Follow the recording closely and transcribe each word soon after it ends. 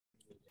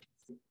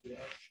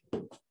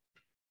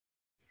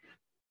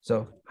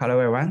So hello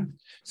everyone.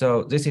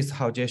 So this is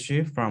Hao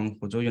Jiexu from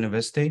Huzhou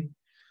University.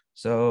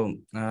 So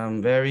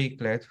I'm very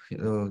glad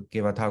to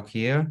give a talk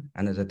here.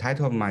 And the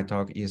title of my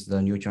talk is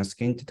the neutron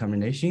skin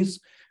determinations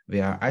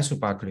via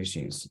isobar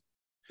collisions.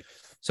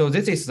 So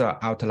this is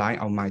the outline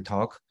of my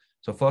talk.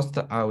 So first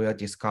I will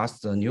discuss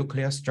the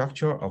nuclear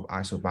structure of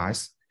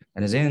isobars.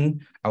 And then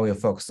I will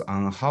focus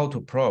on how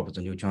to probe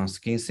the neutron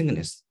skin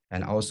thickness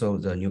and also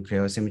the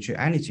nuclear symmetry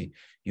energy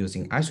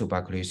using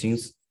isobar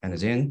collisions. And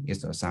then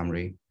it's a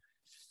summary.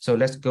 So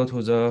let's go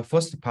to the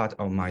first part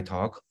of my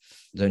talk,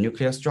 the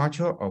nuclear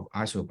structure of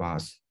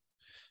isobars.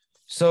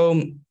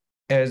 So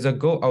as the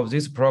goal of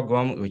this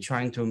program, we're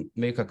trying to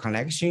make a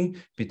connection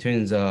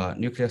between the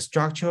nuclear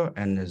structure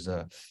and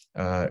the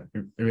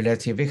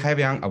relatively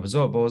heavy-ion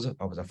observables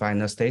of the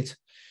final state.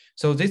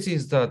 So this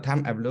is the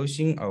time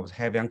evolution of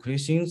heavy-ion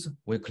collisions.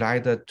 We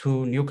collide the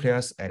two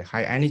nucleus at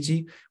high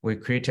energy. We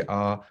create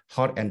a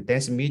hot and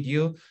dense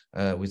medium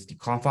with the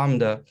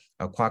conformed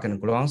quark and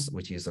gluons,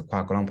 which is a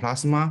quark-gluon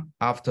plasma.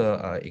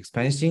 After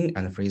expansion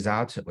and freeze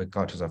out, we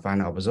got to the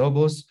final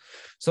observables.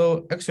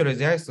 So actually,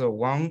 there is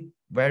one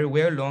very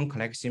well-known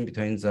connection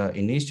between the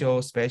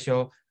initial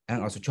spatial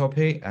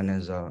anisotropy and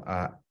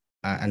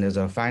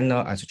the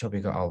final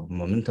isotropic of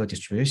momental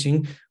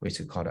distribution, which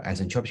is called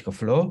isentropic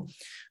flow.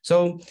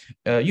 So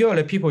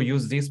usually people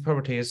use these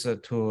properties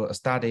to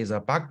study the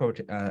bulk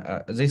property,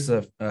 these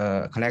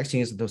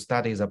connections to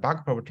study the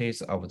bulk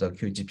properties of the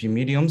QGP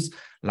mediums,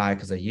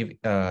 like the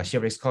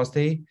shear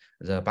viscosity,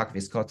 the bulk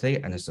viscosity,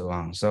 and so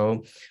on.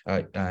 So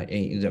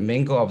in the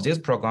main goal of this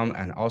program,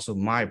 and also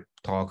my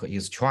talk,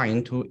 is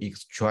trying to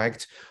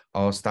extract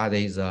or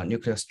study the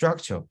nuclear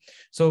structure.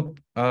 So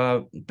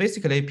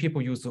basically,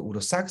 people use the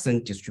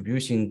Wood-Saxon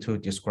distribution to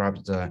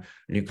describe the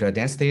nuclear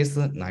densities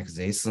like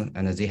this,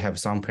 and they have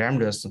some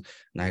parameters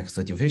like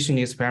the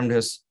diffusionist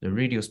parameters, the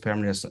radius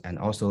parameters, and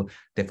also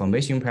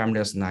deformation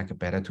parameters like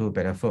beta 2,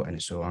 beta 4,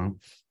 and so on.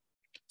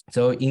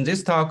 So in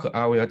this talk,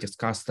 I will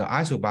discuss the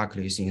isobar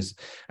collisions,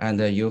 and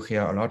you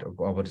hear a lot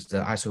about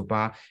the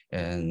isobar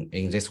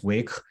in this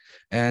week.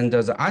 And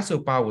the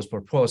isobar was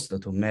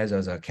proposed to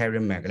measure the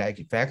carrier magnetic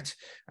effect,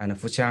 and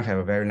Fuqiang have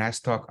a very nice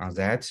talk on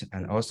that.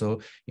 And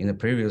also in the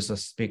previous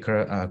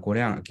speaker, Gu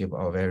Liang gave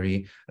a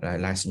very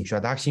nice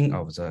introduction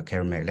of the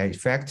carrier magnetic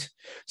effect.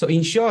 So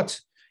in short,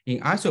 in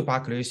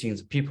isobar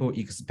collisions, people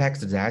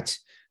expect that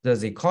the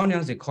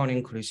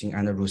zirconium collision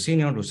and the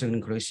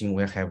ruthenium collision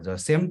will have the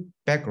same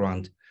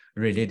background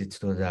related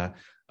to the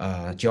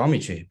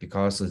geometry,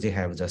 because they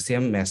have the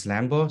same mass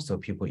number. So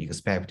people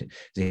expect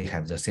they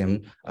have the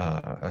same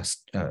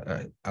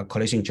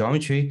collision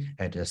geometry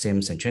at the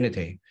same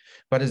centrality.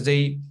 But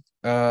the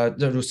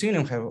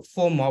ruthenium have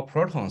 4 more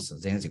protons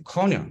than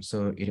zirconium,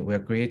 so it will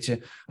create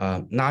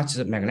a large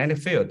magnetic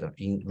field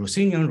in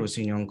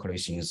ruthenium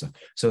collisions.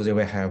 So they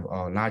will have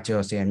a larger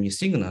CME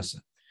signals.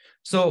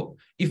 So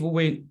if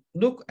we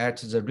look at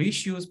the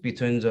ratios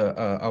between the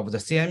of the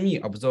CME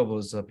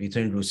observables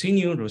between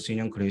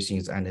ruthenium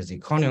collisions and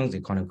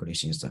zirconium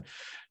collisions,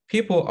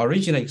 people's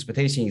original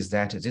expectation is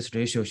that this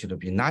ratio should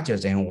be larger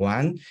than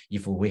 1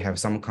 if we have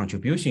some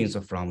contributions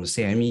from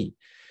CME.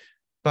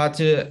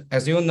 But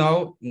as you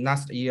know,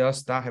 last year,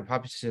 Star have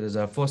published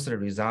the first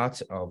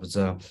result of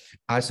the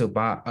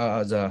isobar,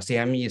 the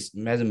CME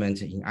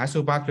measurement in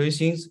isobar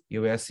collisions.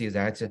 You will see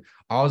that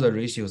all the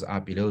ratios are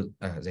below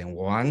than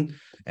 1,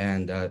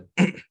 and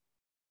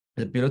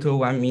below to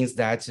 1 means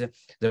that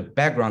the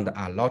background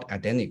are not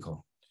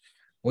identical.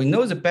 We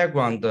know the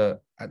background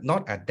are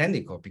not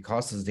identical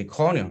because the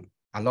zirconium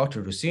are not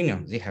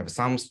ruthenium. They have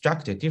some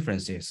structural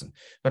differences.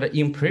 But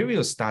in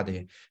previous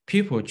study,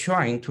 people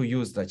trying to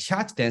use the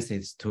charge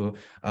densities to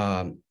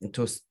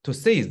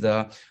see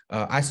the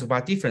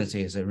isobar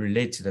differences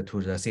related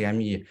to the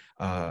CME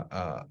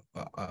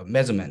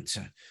measurement.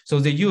 So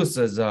they use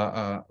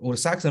the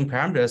Wood-Saxon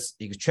parameters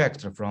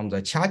extract from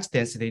the charge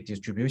density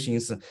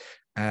distributions,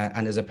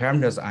 and the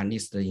parameters are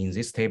listed in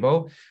this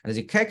table, and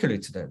they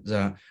calculate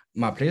the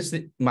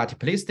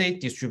multiplicity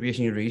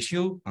distribution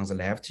ratio on the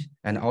left,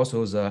 and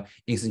also the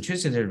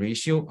eccentricity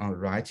ratio on the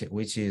right,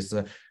 which is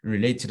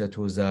related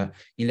to the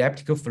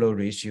elliptic flow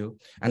ratio.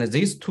 And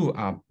these two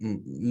are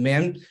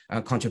main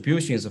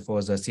contributions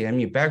for the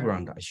CME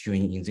background shown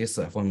in this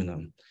formula.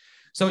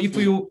 So if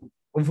we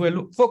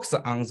focus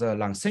on the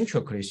long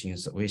central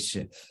collisions, which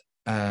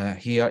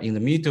here in the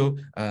middle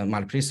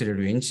multiplicity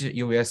range,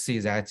 you will see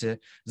that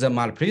the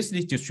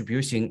multiplicity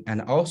distribution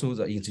and also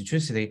the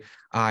eccentricity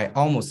are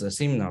almost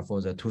similar for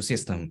the two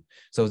systems.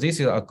 So this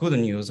is a good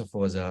news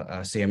for the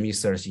CME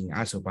search in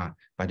isobar.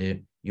 But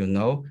you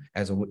know,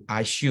 as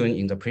I shown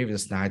in the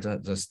previous slide,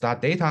 the star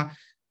data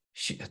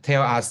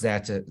tell us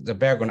that the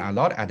background are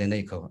not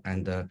identical,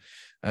 and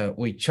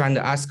we trying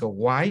to ask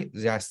why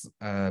they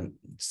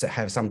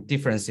have some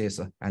differences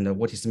and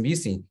what is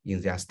missing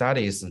in their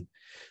studies.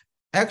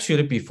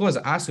 Actually, before the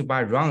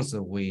isobar runs,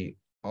 we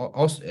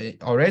also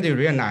already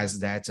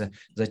realized that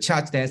the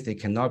charge density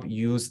cannot be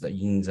used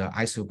in the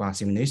isobar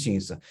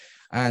simulations.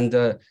 And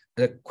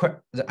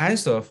the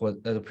answer for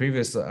the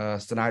previous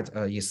slide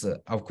is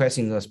of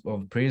question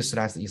of previous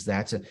slides is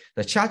that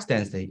the charge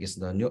density is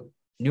the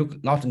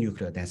not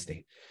nuclear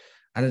density,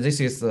 and this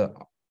is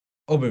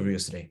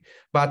obviously,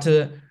 but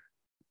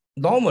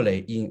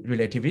normally in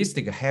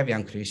relativistic heavy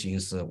ion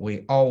collisions,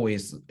 we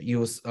always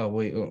use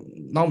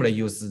normally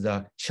use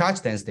the charge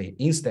density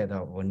instead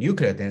of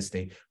nuclear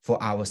density for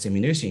our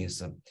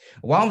simulations.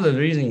 One of the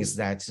reasons is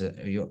that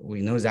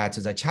we know that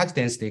the charge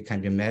density can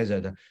be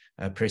measured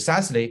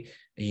precisely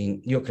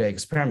in nuclear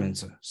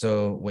experiments.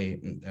 So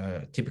we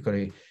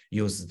typically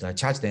use the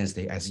charge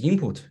density as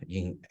input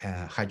in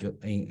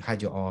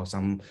hydro or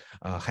some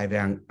heavy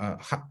ion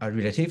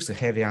relatives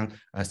heavy ion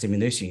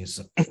simulations.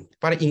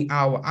 But in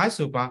our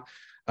isobar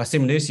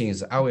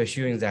simulations, I will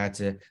show you that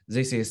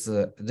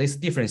these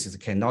differences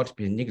cannot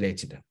be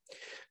neglected.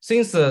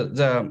 Since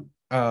the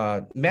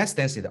mass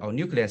density or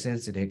nuclear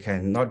density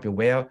cannot be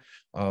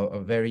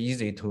very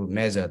easy to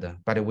measure,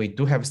 but we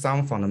do have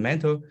some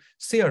fundamental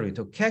theory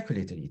to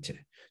calculate it.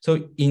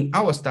 So in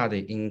our study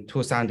in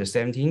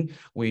 2017,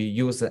 we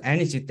use the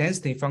energy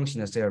density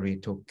functional theory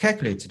to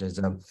calculate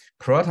the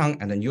proton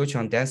and the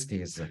neutron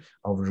densities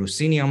of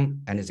ruthenium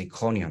and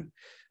zirconium.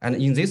 And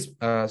in this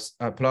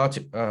plot,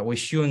 we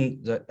show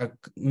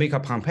make a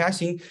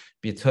comparison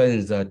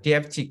between the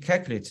DFT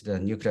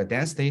calculated nuclear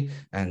density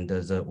and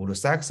the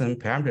Anglo-Saxon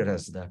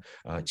parameters, the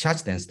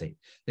charge density.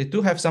 They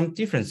do have some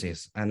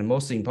differences, and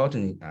most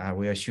importantly,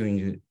 we are showing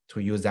you to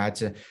use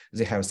that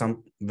they have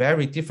some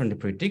very different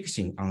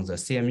prediction on the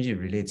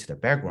CME related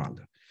background.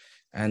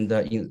 And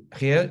in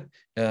here,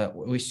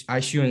 I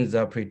shown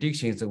the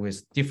predictions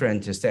with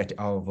different set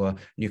of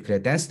nuclear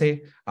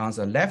density. On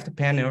the left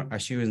panel, I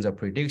shown the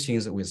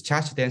predictions with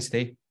charge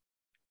density.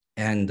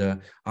 And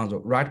on the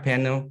right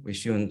panel, I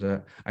shown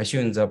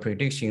the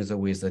predictions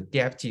with the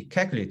DFT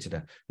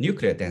calculated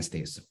nuclear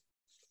densities.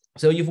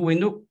 So if we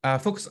look,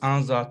 focus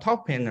on the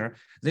top panel,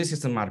 this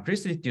is the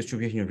multiplicity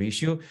distribution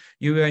ratio.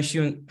 You will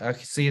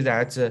see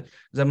that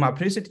the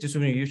multiplicity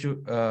distribution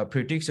ratio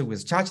prediction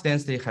with charge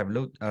density have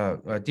low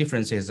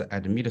differences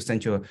at the middle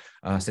central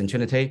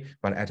centrality,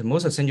 but at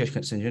most central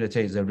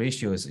centrality, the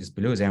ratio is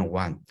below than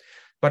 1.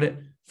 But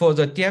for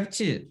the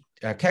DFT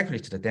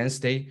calculated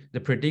density,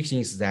 the prediction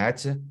is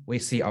that we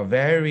see a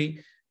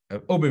very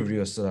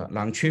obvious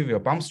non-trivial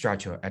bump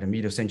structure at the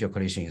middle central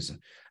collisions.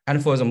 And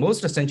for the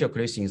most central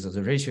collisions,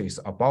 the ratio is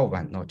above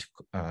 1, not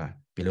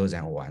below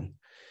than 1.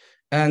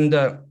 And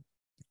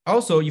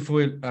also, if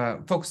we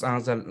focus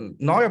on the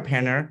lower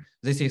panel,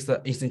 this is the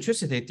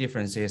eccentricity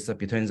differences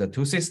between the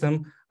two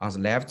systems. On the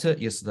left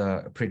is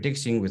the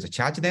prediction with the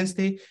charge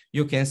density.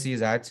 You can see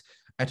that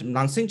at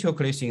non-central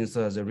collisions,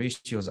 the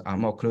ratios are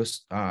more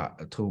close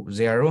to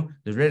 0.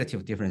 The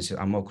relative differences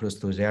are more close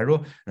to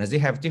 0. And they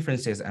have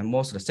differences, and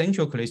most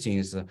central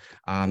collisions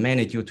are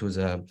mainly due to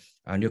the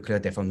nuclear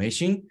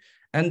deformation.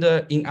 And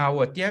in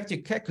our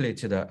DFT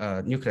calculated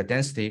nuclear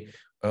density,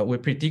 we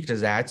predict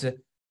that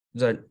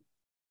the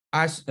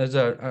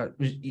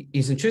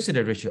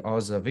eccentricity ratio or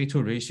the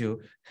V2 ratio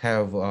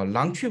have a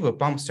non-trivial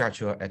bump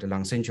structure at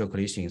non-central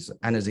collisions,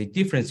 and the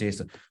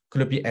differences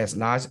could be as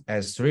large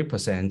as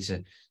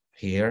 3%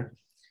 here.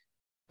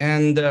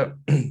 And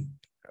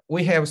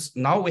we have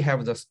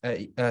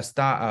the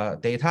star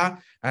data,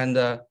 and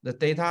the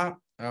data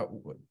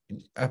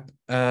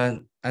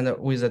and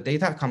with the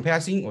data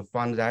comparison, we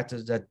found that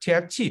the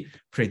TFT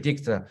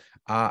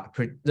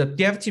the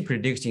DFT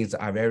predictions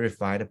are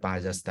verified by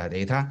the star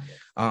data.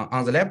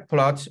 On the left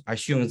plot, I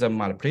show the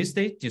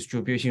multiplicity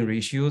distribution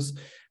ratios,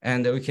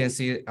 and we can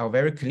see a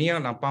very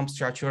clear bump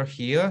structure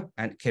here,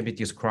 and can be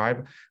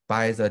described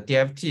by the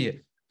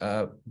DFT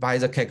by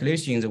the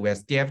calculations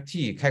with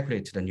DFT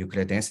calculated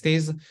nuclear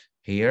densities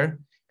here,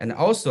 and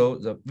also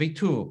the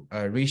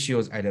V2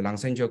 ratios at the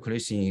non-central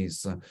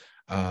collisions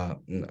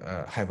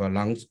have a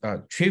long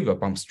trivial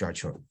bump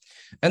structure.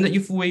 And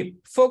if we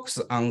focus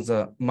on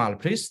the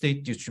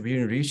multiplicity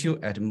distribution ratio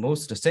at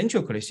most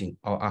central collision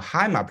or a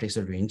high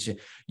multiplicity range,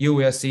 you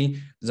will see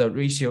the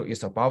ratio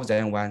is above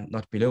than 1,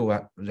 not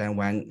below than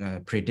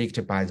 1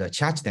 predicted by the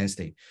charge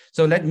density.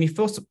 So let me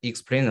first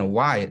explain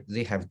why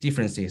they have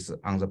differences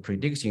on the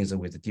predictions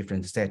with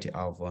different set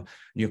of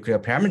nuclear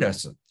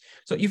parameters.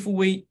 So if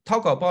we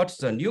talk about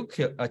the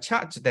nuclear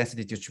charge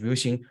density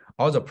distribution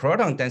or the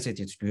proton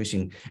density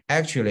distribution,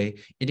 actually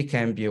it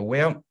can be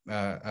well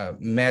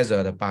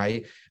measured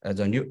by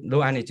the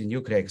low energy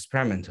nuclear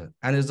experiment.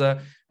 And the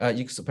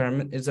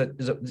experiment is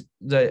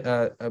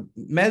the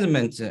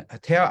measurement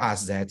tell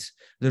us that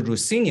the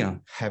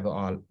ruthenium have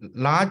a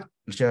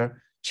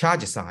larger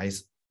charge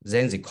size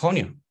than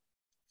zirconium.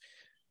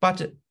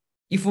 But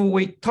if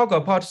we talk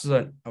about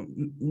the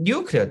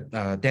nuclear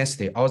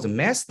density or the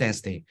mass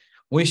density,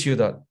 we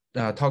should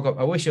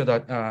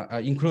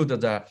include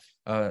the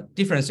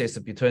differences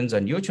between the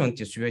neutron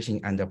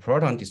distribution and the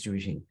proton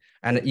distribution,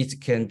 and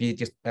it can be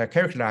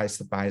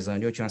characterized by the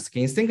neutron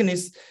skin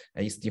thickness.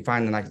 It's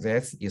defined like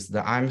this: is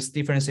the IMS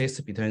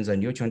differences between the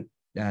neutron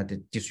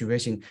the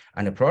distribution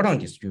and the proton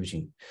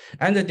distribution.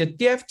 And the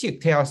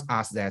DFT tells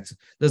us that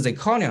the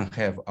zirconium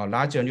have a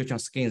larger neutron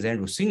skin than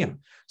ruthenium.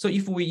 So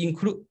if we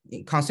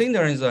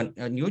consider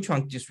the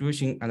neutron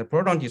distribution and the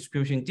proton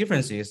distribution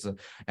differences,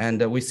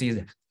 and we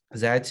see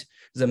that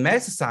the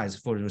mass size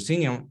for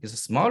ruthenium is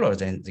smaller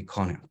than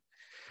zirconium.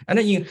 And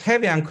in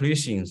heavy ion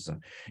collisions,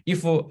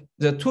 if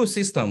the two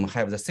systems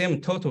have the same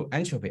total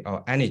entropy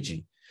or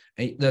energy,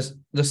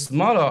 the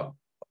smaller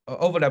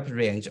overlap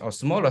range or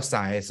smaller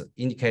size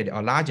indicate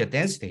a larger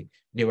density,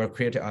 they will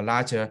create a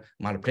larger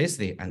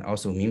multiplicity and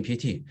also mean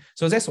PT.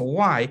 So that's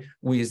why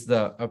with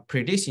the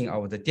prediction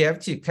of the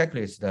DFT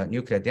calculates the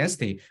nuclear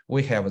density,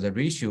 we have the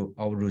ratio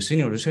of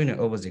ruthenium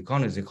over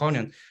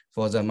zirconium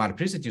for the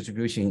multiplicity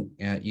distribution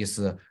is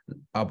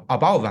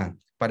above 1.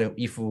 But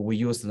if we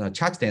use the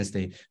charge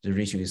density, the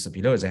ratio is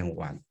below than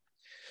 1.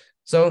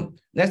 So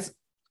let's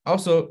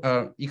also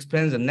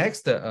explain the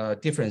next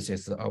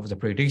differences of the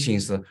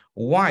predictions,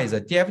 why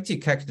the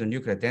DFT calculated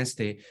nuclear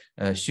density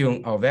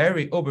shown a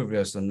very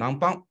obvious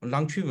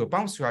non-trivial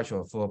bump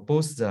structure for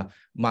both the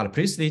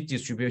multiplicity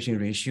distribution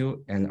ratio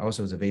and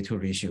also the V2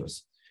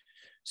 ratios.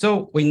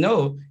 So we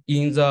know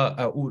in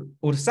the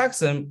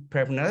Wood-Saxon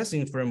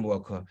parameterizing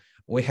framework,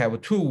 we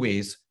have two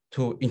ways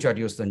to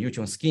introduce the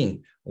neutron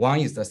skin. One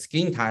is the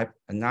skin type,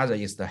 another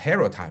is the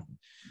hero type.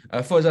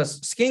 For the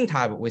skin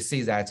type, we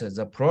see that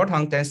the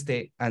proton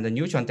density and the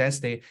neutron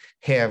density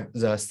have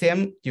the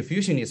same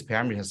diffusionist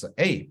parameters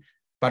A,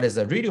 but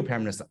the radial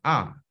parameters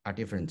R are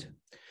different.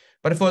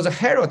 But for the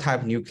hero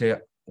type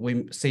nuclear,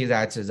 we see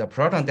that the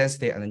proton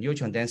density and the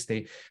neutron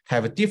density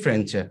have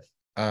different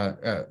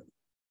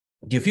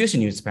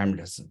diffusionist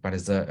parameters, but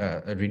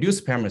the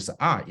reduced parameters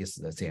R is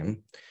the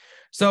same.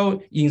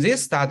 So in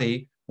this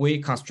study, we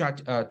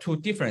construct two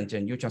different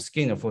neutron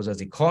skin for the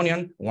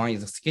zirconium. One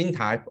is skin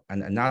type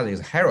and another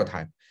is hero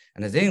type.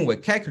 And then we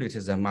calculate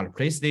the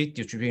multiplicity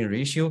distribution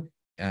ratio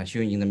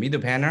shown in the middle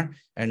panel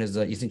and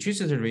the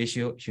eccentricity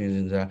ratio shown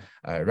in the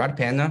right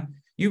panel.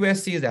 You will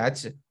see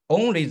that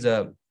only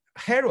the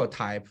hero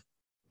type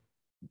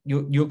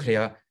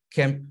nuclear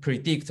can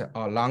predict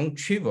a long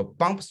trivial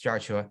bump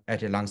structure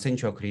at long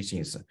central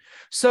collisions.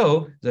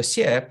 So the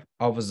shape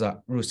of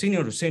the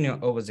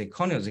ruthenium over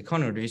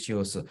zirconium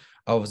ratios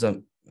of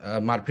the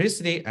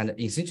multiplicity and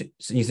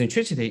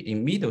eccentricity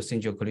in middle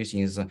central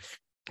collisions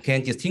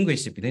can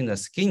distinguish between the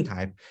skin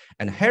type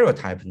and hero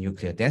type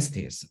nuclear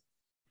densities.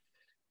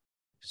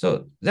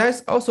 So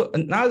there's also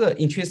another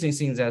interesting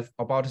thing that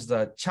about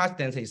the charge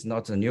density is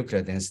not the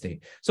nuclear density.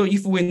 So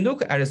if we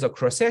look at the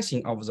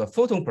cross-section of the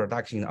photon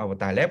production of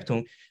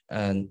dilepton,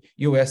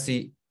 you will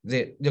see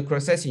the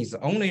cross-section is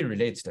only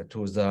related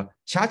to the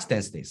charge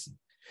densities.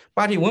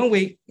 But when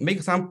we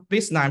make some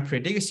baseline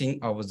prediction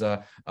of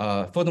the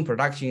photon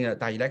production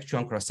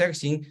dielectron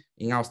cross-section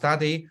in our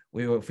study,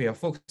 we will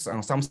focus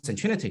on some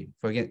centrinity,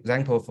 for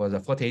example, for the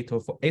 40 to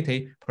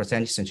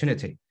 80%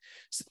 centrinity.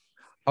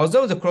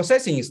 Although the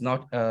cross-section is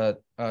not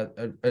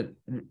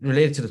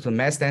related to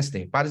mass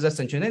density, but the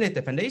centrinity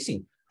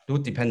definition do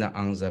depend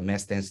on the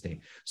mass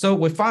density. So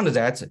we found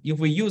that if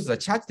we use the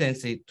charge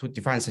density to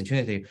define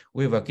centrinity,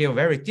 we will give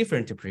very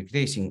different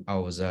prediction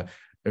of the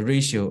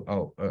ratio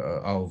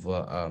of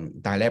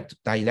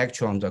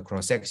dielectron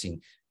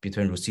cross-section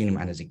between ruthenium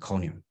and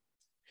zirconium.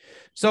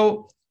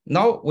 So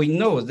now we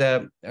know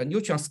the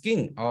neutron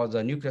skin or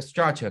the nuclear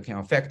structure can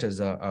affect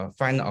the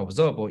final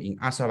observable in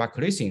alpha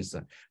collisions.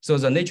 So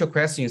the natural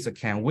question is,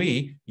 can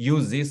we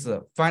use these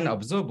final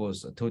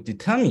observables to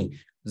determine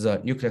the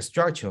nuclear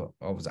structure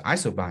of the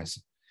isobars?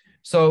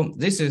 So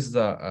this is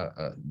the,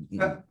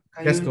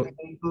 can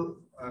you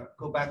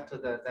go back to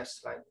the next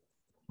slide?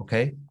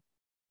 Okay.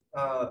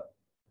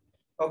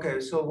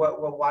 Okay, so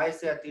why is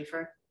that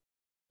different?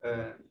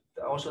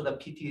 Also the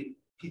PT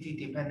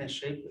dependent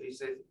shape,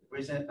 is it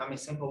reason? I mean,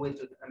 simple way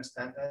to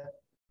understand that.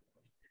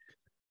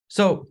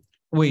 So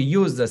we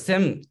use the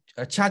same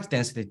charge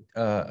density.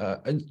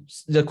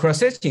 The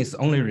cross-section is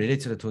only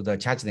related to the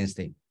charge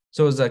density.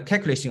 So the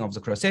calculation of the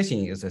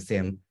cross-section is the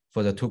same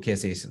for the two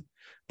cases,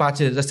 but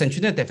the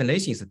centrinity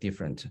definition is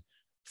different.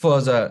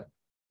 For the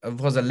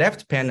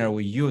left panel,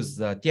 we use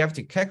the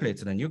DFT calculate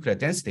the nuclear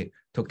density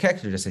to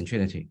calculate the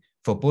centrinity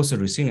for both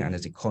ruthenium and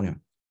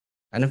zirconium.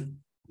 And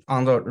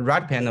on the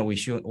right panel, we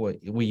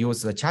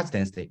use the charge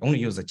density, only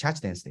use the charge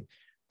density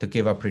to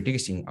give a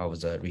prediction of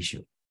the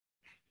ratio.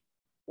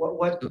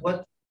 What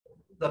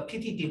the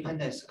PT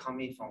dependence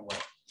coming from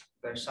what?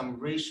 There's some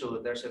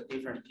ratio, there's a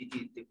different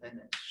PT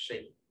dependence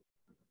shape.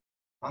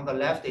 On the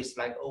left is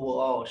like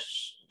overall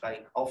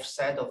like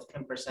offset of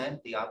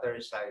 10%, the other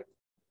is like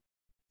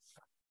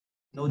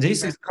no.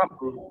 This is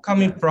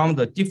coming from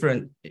the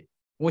different,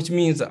 which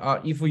means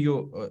if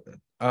you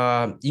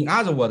in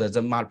other words,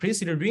 the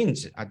multiplicity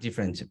range are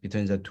different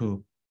between the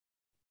two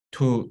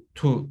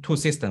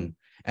systems,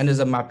 and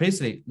the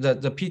multiplicity,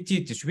 the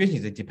PT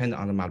distribution is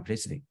dependent on the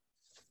multiplicity.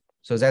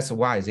 So that's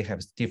why they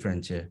have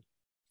different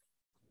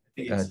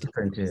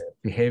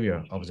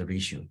behavior of the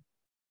ratio.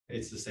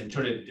 It's the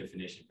centrality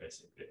definition,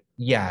 basically.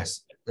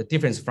 Yes, the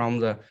difference from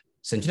the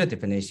centrality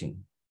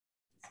definition.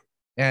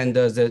 And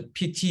the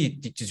PT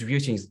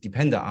distribution is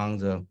dependent on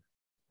the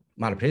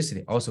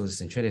multiplicity, also the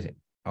centrality,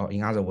 or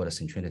in other words,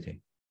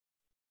 centrality.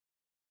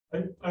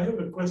 I have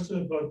a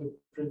question about the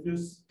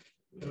previous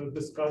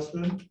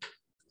discussion.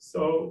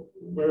 So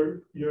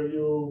where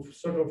you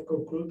sort of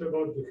conclude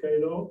about the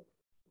halo.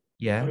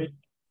 Yeah. I mean,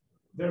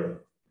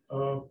 there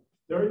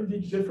are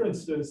indeed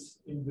differences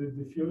in the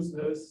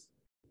diffuseness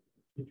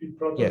between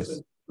protons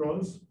and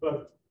neutrons,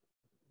 but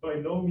by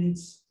no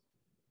means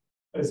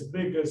as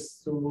big as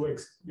to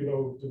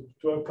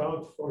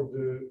account for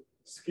the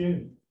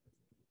skin.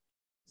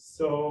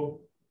 So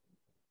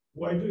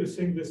why do you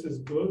think this is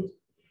good?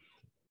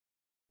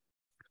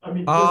 I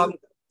mean,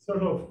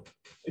 sort of,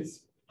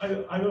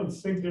 I don't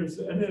think there's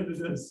any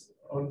evidence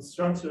on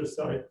structure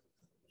side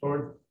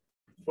for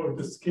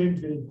the skin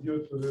being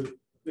due to the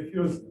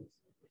diffuseness.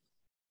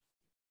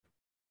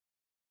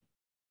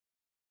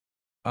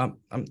 I'm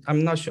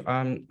not sure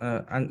I'm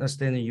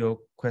understanding your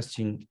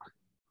question.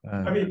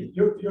 I mean,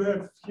 you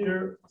have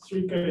here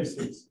 3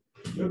 cases.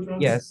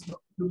 Neutrons, yes.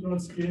 Neutron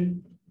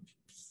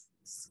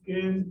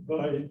skin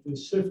by the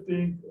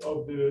shifting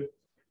of the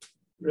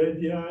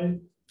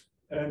radii,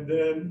 and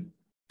then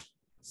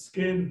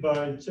skin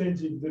by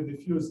changing the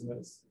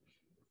diffuseness.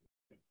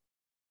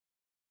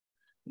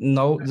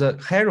 No, the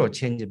halo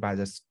changed by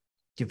the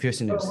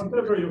diffuseness.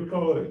 Whatever you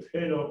call it,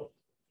 halo.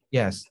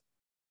 Yes.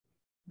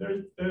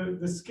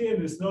 The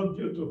skin is not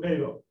due to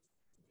halo.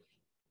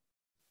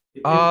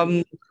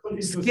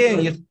 Skin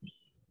is,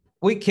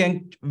 we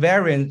can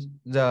vary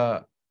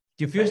the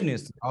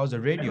diffuseness of the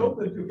radio. I hope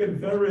that you can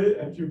vary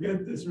and you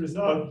get this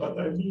result, but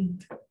I mean,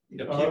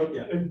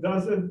 it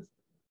doesn't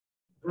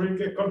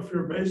bring a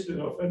confirmation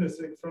of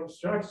anything from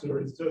structure.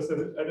 It's just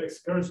an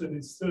excursion.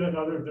 It's still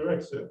another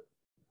direction.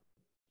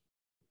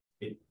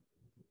 It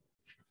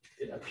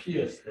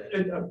appears that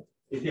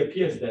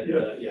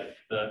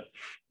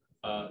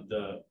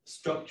the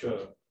structure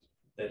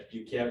that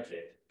you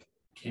calculate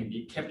can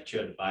be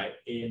captured by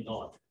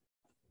A0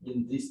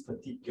 in this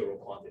particular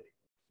quantity.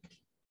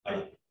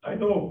 I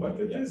know, but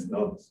it is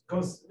not,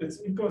 because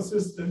it's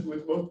inconsistent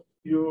with what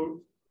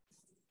you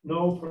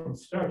know from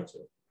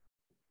structure.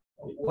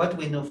 What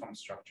we know from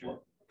structure?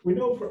 We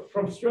know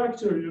from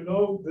structure, you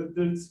know, that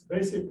there's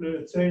basically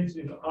a change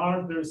in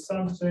R, there's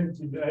some change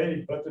in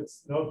A, but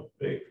it's not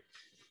big.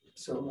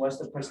 So what's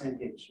the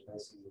percentage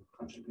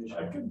contribution?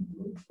 I can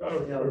look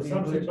or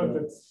something, but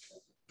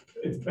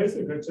it's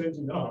basically a change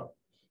in R.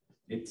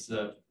 It's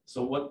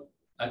so what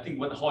I think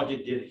what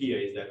Hodge did here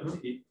is that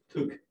he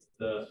took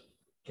the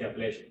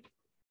calculation.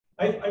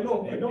 I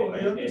know, I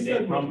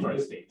understand.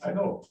 I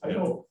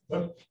know,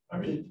 but I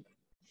mean,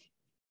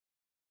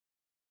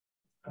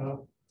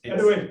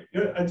 anyway,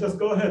 I just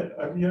go ahead.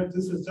 I mean,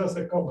 this is just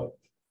a comment.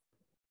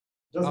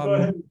 Just go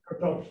ahead and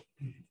cut off.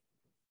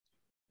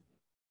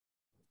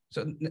 So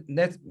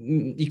let's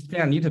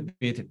explain a little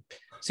bit.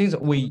 Since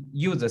we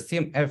use the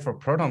same F for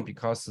proton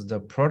because the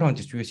proton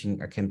distribution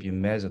can be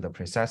measured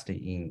precisely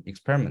in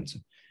experiments.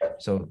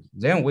 So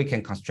then we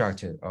can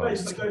construct right,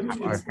 but I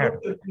mean, it's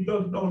not that you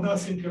don't know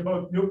nothing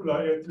about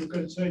nuclei and you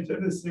can change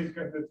anything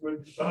and it will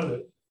be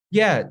valid.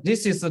 Yeah,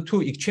 this is the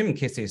 2 extreme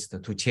cases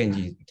to change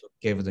it to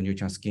give the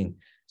neutron skin.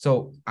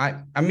 So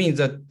I mean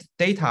the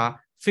data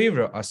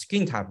favor a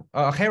skin type,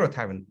 a halo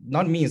type,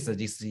 not means that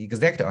this is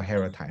exactly a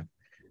halo type.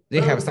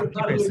 They have some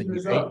difference in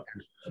A.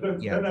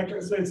 Then I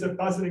can say it's a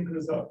puzzling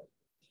result.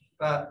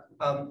 But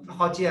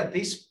Hojia,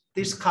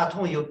 this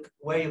cartoon,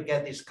 where you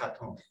get this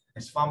cartoon?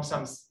 It's from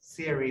some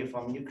theory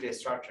from nuclear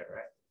structure,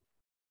 right?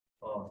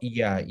 Oh.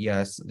 Yeah,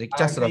 yes. They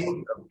just a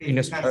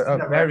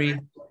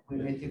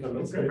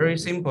very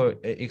simple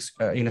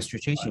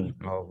illustration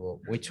of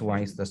which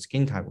one is the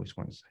skin type, which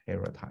one is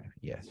halo type.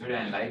 Yes. It's very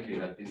unlikely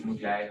that these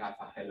nuclei have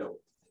a halo.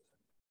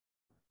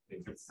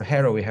 For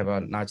halo, we have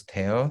a large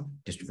tail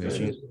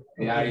distribution.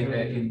 They are in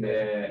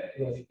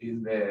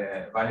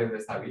the value of the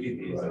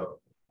stability,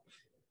 so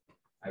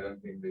I don't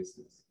think this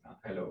is a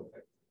halo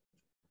effect.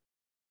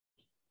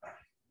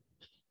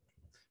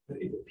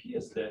 It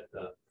appears that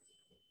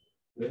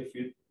if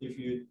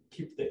you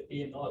keep the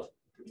A0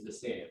 to be the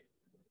same,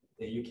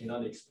 then you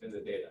cannot explain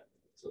the data.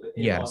 So the A0,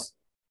 yes.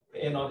 the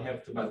A0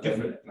 have to be But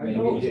different. Then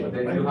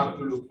you have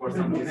to look for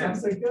something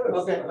else.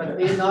 Okay, but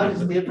A0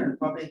 is different.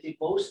 Probably they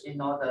both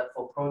in order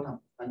for proton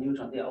and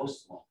neutron, they're all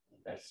small.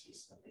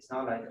 It's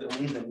not like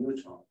only the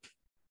neutron.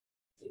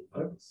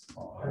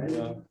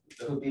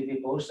 To be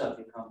both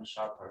become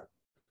sharper.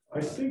 I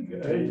think A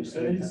is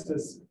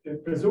this,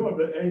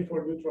 presumably A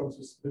for neutrons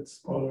is a bit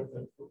smaller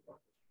than proton.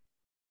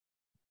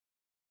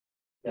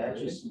 Yeah,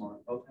 actually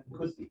small. Okay,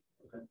 could be.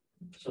 Okay,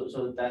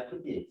 so that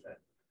could be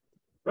effect.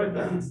 Right,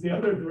 but it's the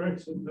other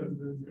direction than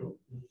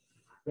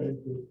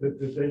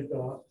the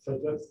data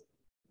suggests.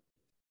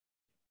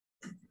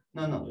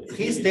 No.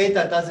 His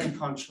data doesn't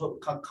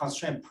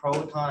constrain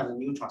proton and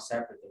neutron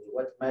separately.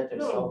 What matters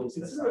No, always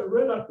it's the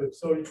relative.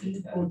 So if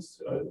he puts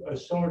a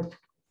short.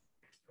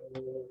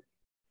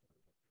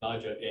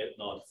 Larger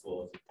A0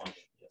 for the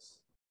function, yes.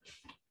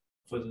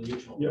 For the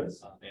neutron, yes.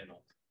 A0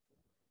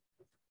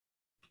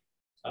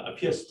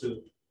 appears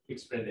to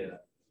explain data.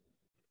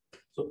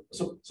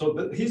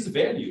 his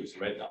values,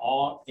 right? The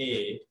RA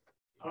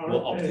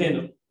will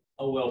obtain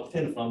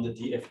from the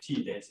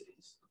DFT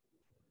densities.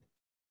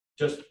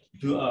 Just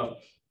do a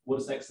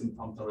Wood-Saxon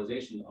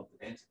factorization of the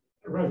density.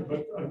 Right,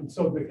 but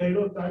so the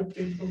halo type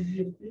came from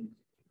DFT?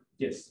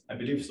 Yes, I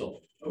believe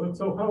so.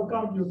 So how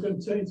come you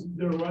can change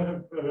there? I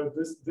have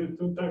the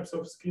two types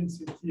of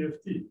skins in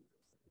TFT.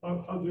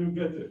 How do you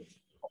get it?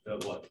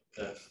 What?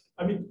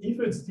 I mean, if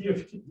it's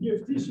DFT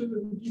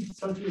shouldn't give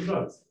such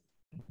results.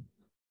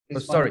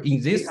 Sorry,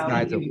 in this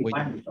slide, in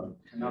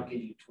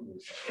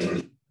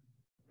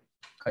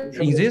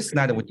this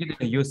slide, we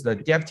didn't use the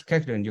DFT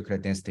calculated nuclear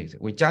densities.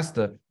 We just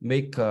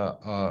make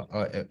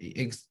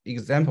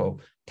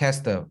example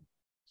test.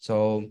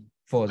 So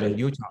for the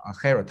neutron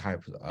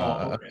halotype,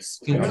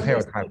 skin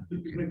halotype.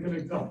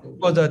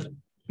 For the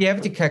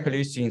DFT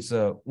calculations,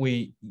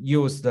 we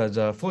use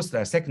the first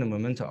and second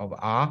moment of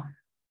R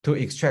to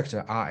extract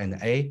R and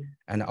A,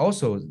 and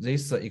also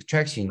this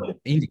extraction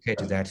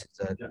indicates that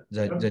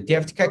the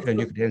DFT calculated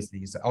nuclear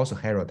density is also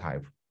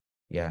halotype.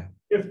 Yeah.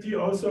 DFT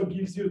also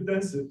gives you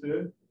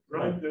density,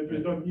 right? That you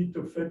don't need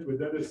to fit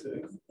with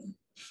anything.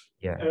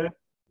 Yeah.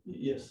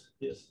 Yes.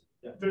 Yeah.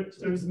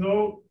 There's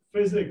no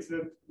physics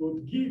that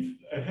would give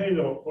a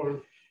halo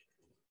or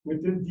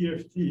within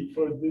DFT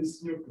for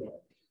this nuclei.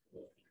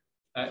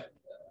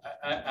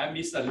 I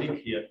missed a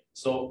link here.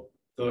 So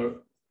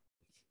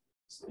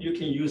you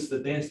can use the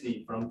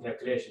density from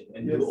calculation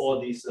and do all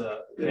these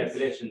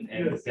calculation,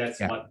 and that's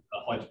what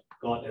Hodge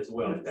got as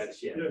well.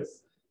 That's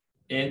Yes.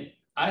 And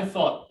I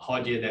thought,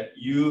 Hodge, that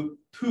you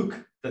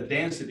took the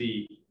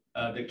density,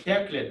 the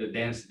calculated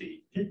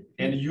density,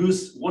 and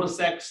use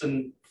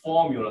Wood-Saxon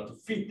formula to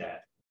fit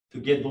that to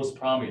get those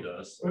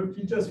parameters. Well,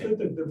 he just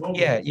fitted the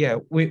moment. Yeah.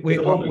 We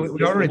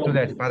already do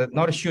that, but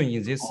not shown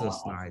in this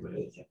slide.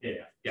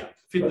 Yeah.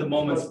 Fit the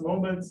moments. But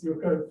moments you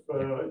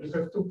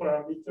have two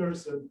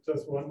parameters and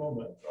just one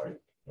moment, right?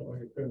 So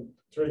you can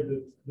trade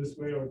it this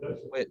way or that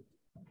way.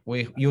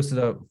 We use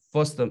the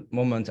first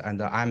moment and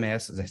the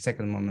IMS, the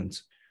second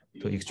moment,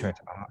 to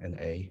extract R and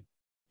A.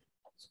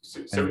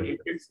 So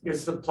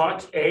is the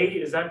plot A,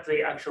 is that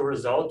the actual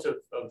result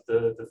of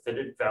the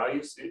fitted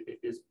values?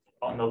 Is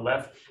on the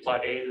left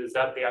plot A, is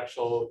that the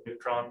actual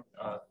neutron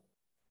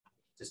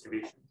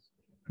distribution?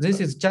 This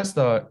is just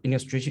an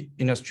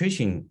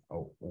illustration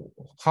of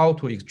how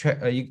to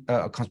extract,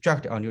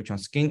 construct a neutron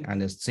skin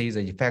and see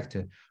the effect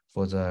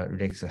for the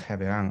RHIC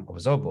heavy ion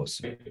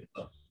observables.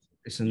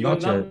 It's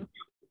not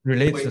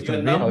related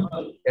to real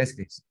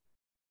densities.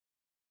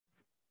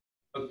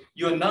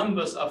 Your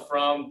numbers are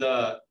from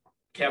the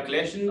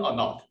calculation or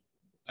not?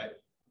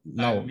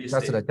 No,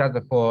 just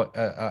for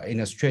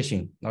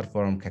illustration, not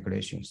from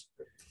calculations.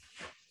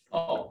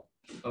 Oh,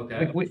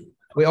 okay.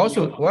 We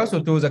also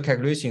do the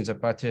calculations,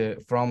 but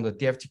from the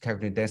DFT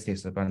calculated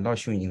densities, but not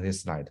shown in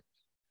this slide.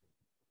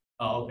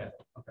 Oh, okay.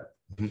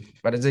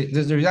 But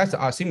the results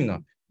are similar.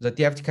 The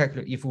DFT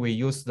calculation, if we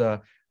use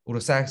the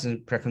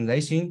Wood-Saxon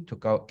preclination to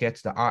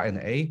get the R and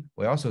A,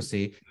 we also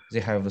see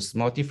they have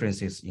small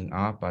differences in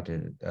R, but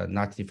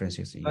not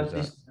differences in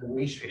the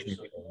ratio.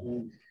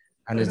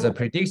 And the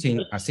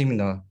prediction are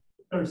similar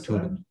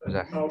to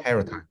the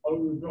halotype.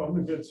 You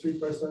only get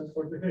 3%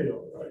 for the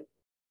halo, right?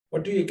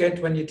 What do you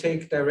get when you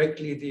take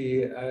directly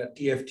the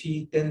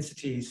DFT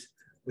densities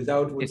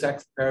without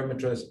Wood-Saxon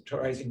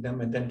parameterizing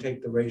them and then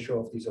take the ratio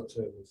of these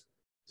observers?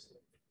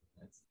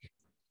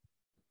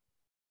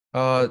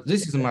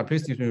 This is my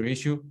precision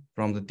ratio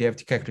from the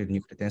DFT calculated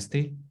nuclear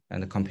density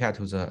and compared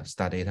to the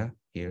star data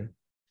here.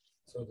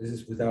 So this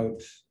is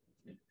without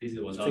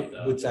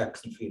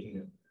Wood-Saxon feeding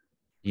it.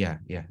 Yeah.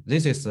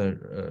 This is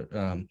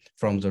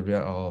from the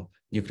real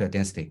nuclear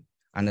density.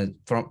 And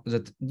from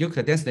the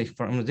nuclear density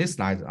from this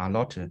slide are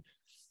not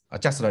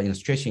just an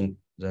illustration,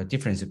 the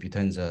difference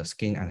between the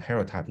skin and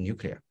halotype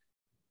nuclear.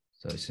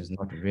 So this is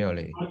not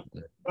really.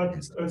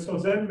 So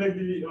then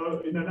maybe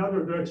in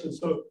another direction.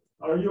 So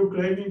are you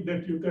claiming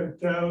that you can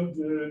tell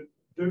the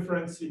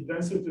difference in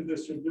density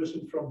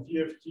distribution from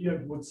DFT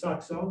and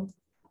Wood-Saxon?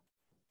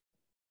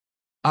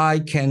 I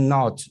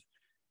cannot.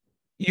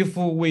 If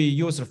we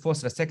use the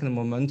first and second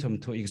momentum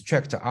to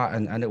extract R,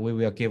 and we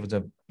will give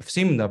the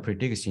similar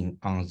prediction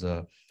on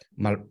the,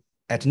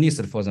 at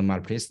least for the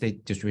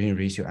multiplicity distribution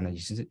ratio and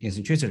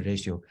eccentricity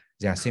ratio,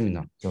 they are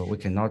similar. So we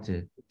cannot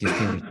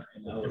distinguish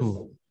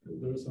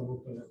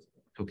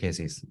two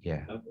cases.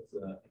 Yeah. I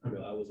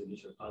was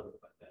initially puzzled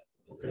by that.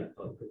 Okay.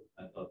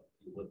 I thought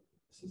you would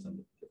see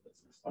some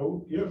differences.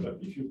 Oh, yeah, but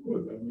if you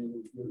could, I mean,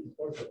 it's very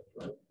important,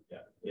 right?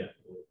 Yeah.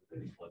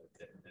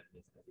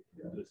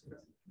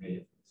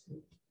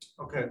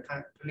 Okay,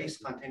 please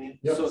continue.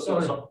 Yeah,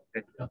 so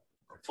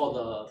for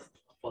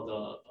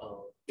the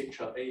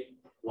picture A,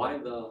 why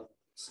the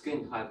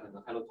skin type and the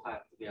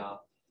halotype,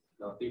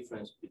 the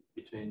difference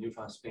between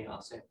neutron spin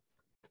are same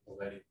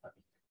already.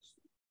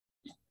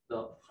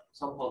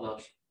 Somehow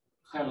the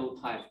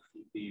halotype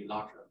could be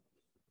larger.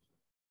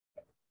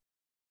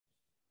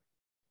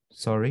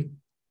 Sorry.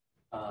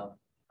 I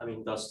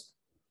mean, the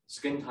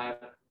skin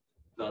type,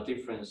 the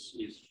difference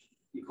is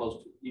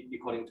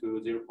according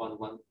to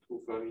 0.12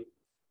 Fermi.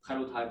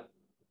 halotype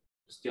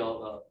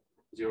still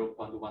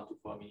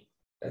 0.124 me.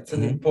 That's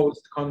an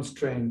imposed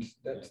constraint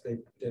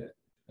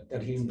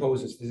that he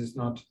imposes. This is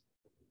not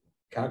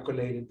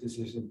calculated, this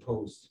is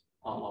imposed.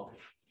 Oh, okay.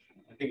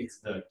 I think it's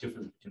the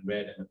difference between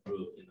red and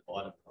blue in the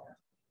bottom part.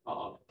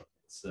 Oh,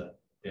 it's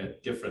they're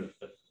different,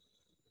 but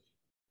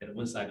and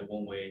one side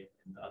one way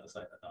and the other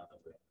side another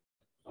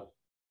way.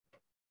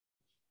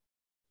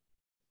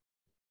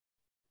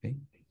 Okay,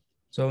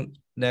 so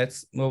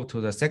let's move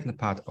to the second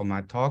part of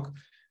my talk.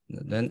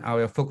 Then I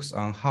will focus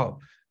on how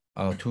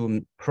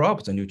to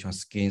probe the neutron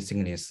skin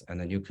thickness and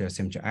the nuclear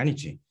symmetry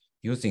energy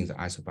using the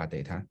isobar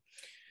data.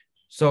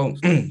 So,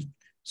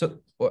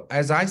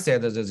 as I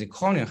said, the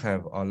zirconium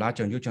have a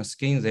larger neutron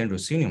skin than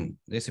ruthenium.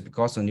 This is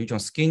because the neutron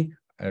skin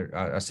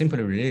are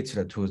simply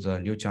related to the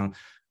neutron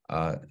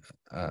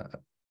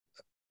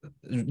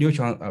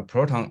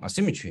proton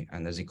asymmetry,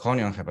 and the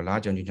zirconium have a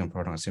larger neutron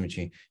proton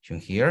asymmetry shown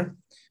here.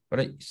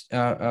 But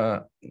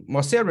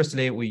more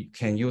seriously, we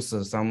can use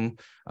some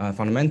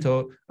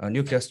fundamental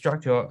nuclear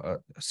structure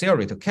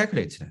theory to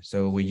calculate it.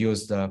 So we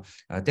use the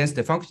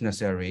density functional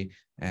theory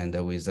and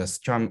with the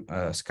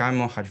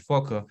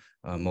Skymon-Hatch-Fokker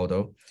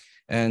model.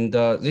 And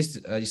this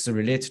is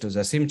related to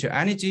the symmetry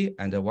energy.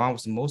 And one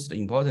of the most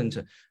important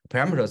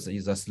parameters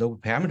is the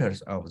slope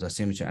parameters of the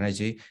symmetry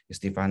energy is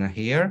defined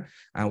here.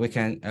 And we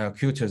can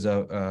compute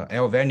the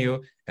L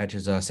value at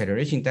the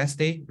saturation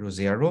density,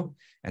 rho0,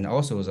 and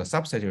also the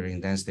subsaturation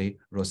density,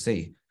 rho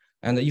c.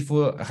 And if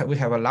we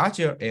have a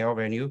larger L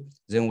value,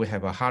 then we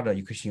have a harder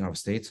equation of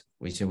state,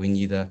 which we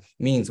need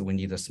means we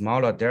need a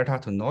smaller delta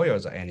to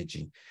noise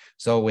energy.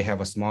 So we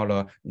have a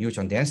smaller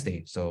neutron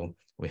density. So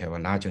we have a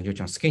larger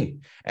neutron skin.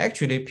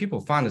 Actually,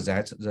 people found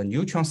that the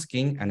neutron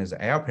skin and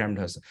the L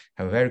parameters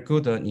have very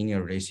good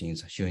linear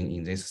relations shown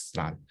in this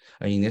slide,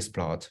 in this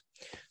plot.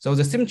 So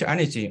the symmetry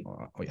energy,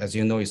 as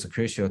you know, is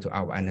crucial to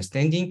our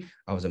understanding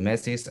of the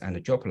masses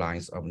and drop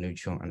lines of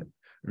neutron and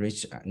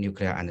rich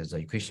nuclear and the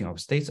equation of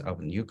states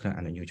of nuclear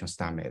and neutron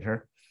star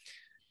matter.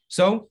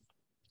 So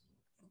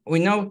we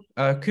know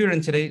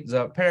currently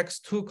the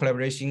PEREX-2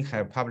 collaboration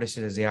have published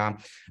their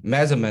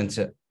measurement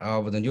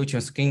of the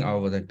neutron skin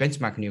of the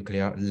benchmark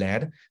nuclear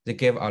lead. They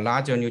gave a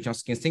larger neutron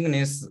skin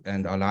thickness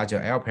and a larger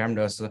L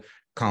parameters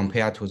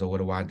compared to the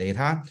worldwide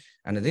data.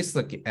 And this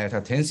is at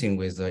attention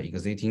with the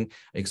existing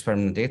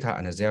experimental data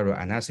and zero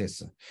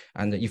analysis.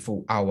 And if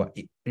our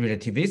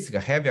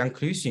relativistic heavy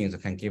inclusions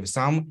can give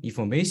some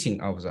information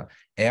of the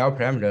L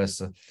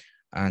parameters,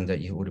 and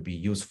it would be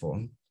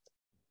useful.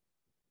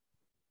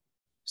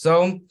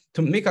 So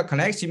to make a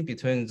connection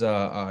between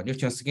the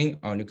neutron skin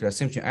or nuclear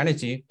symmetry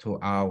energy to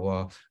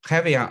our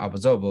heavy ion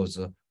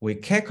observables, we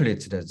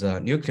calculated the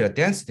nuclear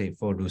density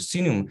for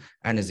ruthenium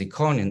and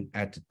zirconium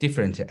at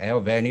different L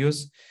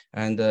values.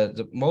 And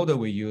the model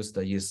we used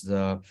is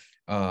the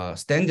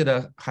standard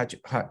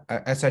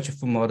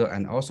SHF model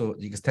and also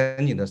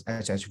extended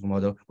SHF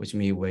model, which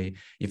means we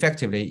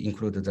effectively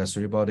include the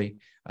three-body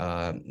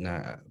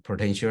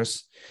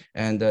potentials.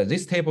 And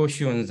this table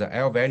shows the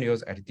L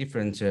values at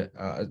different,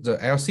 the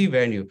LC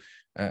value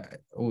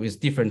with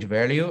different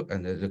value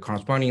and the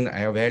corresponding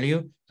L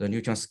value, the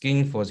neutron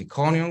skin for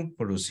zirconium,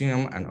 for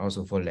ruthenium, and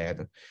also for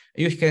lead.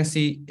 You can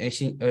see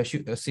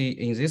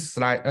in this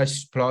slide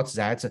plot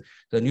that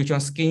the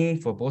neutron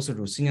skin for both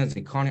ruthenium,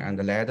 zirconium,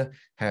 and lead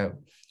have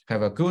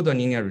a good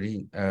linear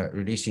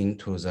relation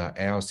to the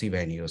LC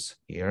values.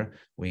 Here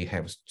we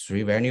have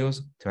three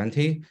values,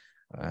 20,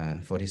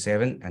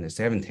 47, and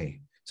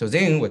 70. So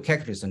then we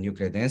calculate the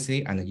nuclear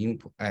density and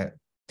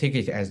take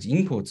it as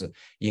input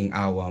in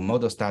our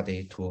model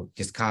study to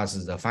discuss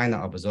the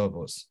final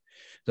observables.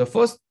 The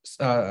first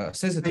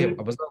sensitive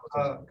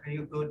observables. Can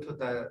you go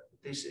to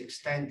this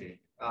extended?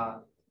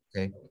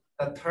 Okay.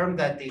 The term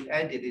that they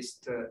added is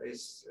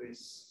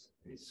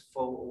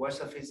for what's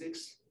the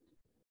physics?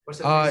 What's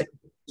the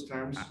physics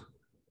terms?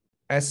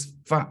 As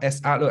far as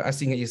I look, I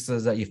think it's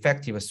the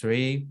effective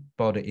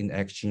three-body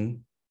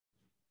interaction.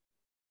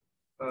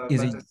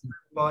 Is it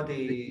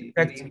body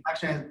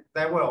interaction?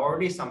 There were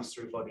already some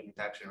three-body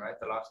interaction, right?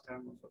 The last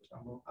term, for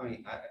example. I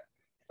mean,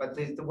 but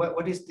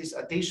what is this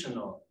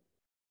additional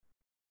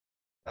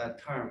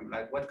term?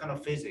 Like, what kind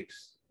of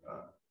physics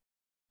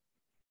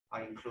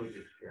are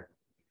included here?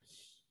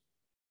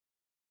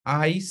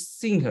 I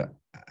think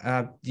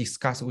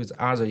discussed with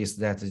others is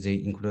that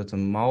they include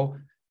more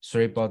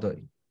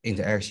three-body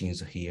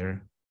interactions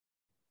here.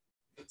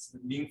 It's the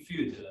mean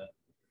field.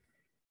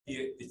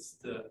 Here it's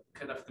the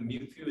kind of the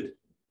mean field.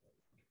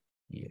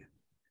 Yeah.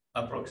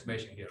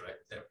 Approximation here,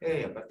 right there.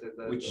 Yeah, but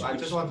I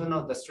just want to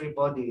know the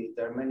three-body.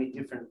 There are many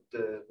different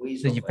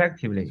ways.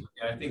 Effectively.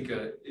 Yeah, I think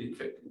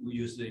we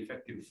use the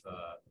effective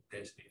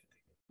density.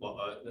 Well,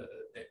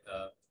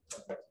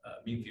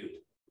 mean field.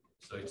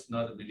 So it's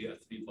not really a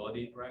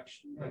three-body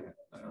interaction.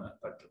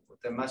 But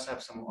they must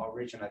have some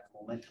origin like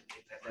momentum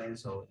data.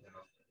 So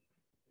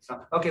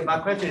So okay, my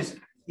question is,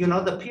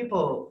 the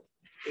people,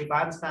 if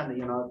I understand,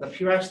 the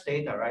PRX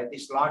data, right?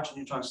 This large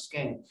neutron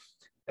skin.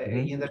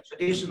 In the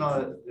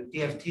traditional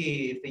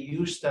DFT, if they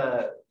use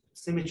the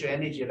symmetry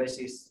energy, let's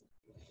say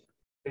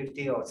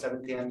 50 or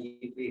 70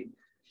 MeV,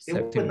 they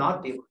would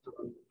not be able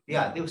to,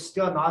 yeah, they were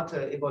still not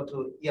able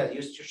to, yeah,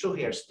 you show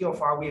here, still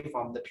far away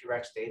from the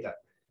PREX data.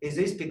 Is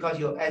this because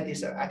you add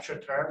these extra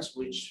terms,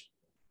 which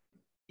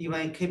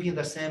even keeping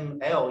the same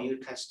L, you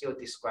can still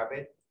describe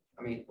it?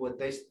 I mean, would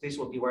this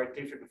will be very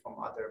different from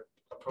other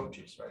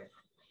approaches, right?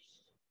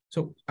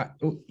 So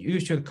you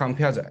should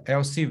compare the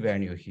LC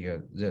value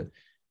here. The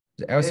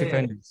LC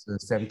value is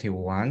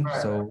 71.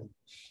 Right. So,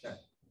 yeah.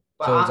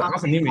 But so I'm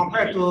saying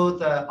compared to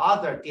the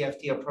other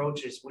DFT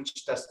approaches,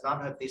 which does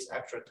not have these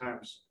extra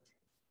terms,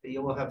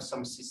 you will have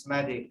some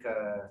systematic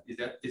is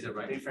that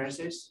right?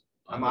 differences.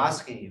 I'm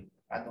asking you.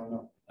 I don't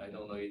know. I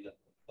don't know either.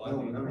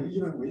 No,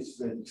 even with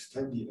the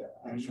extended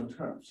extra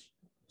terms,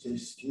 they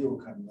still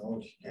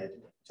cannot get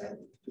that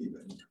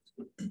even.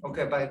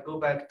 Okay, but go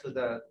back to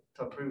the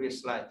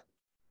previous slide,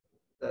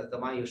 the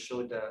one you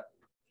showed.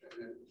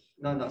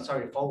 No,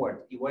 sorry,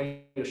 forward.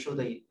 Where you show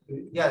the,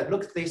 yeah,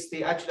 look,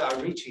 they actually are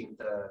reaching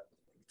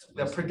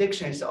the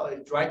prediction is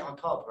right on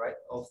top, right,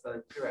 of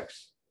the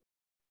PREX.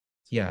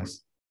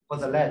 Yes. For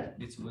the lead.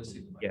 It's 1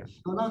 sigma. Yeah.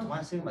 No, not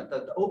 1 sigma.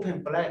 The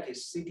open black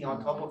is sitting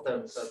on top of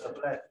the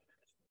black.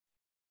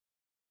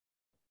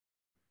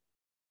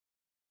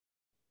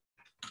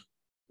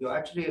 You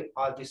actually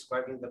are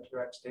describing the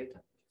PREX data.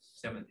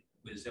 70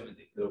 with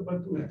 70. No,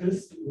 but with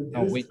this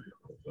L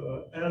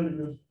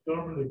you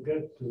normally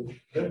get to,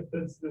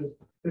 that's the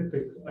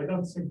typical. I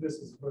don't think this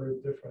is very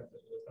different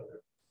than with other.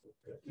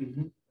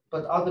 Mm-hmm.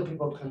 But other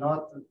people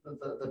cannot,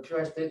 the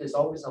PREX data is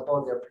always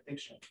about their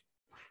prediction.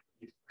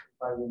 If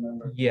I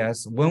remember.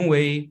 Yes, when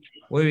we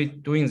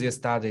doing this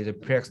study, the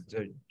PREX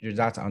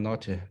results are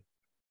not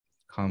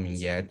coming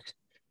yet.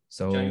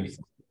 So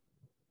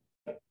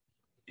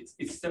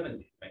it's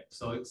 70, right?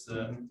 So it's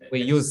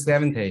we use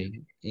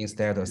 70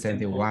 instead of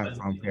 71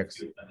 from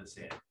PREX.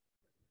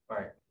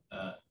 Right.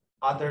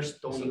 Others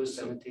don't use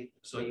 70.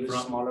 So they use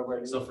from smaller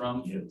values. So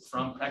from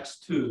PREX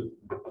 2,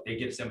 they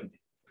get 70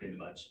 pretty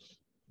much.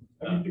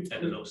 At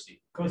the low C.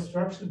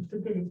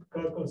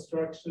 Typical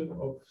construction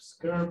of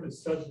SCARM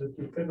is such that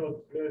you cannot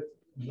get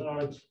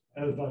large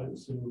L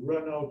values, so you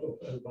run out of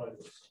L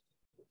values.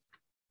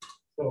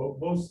 So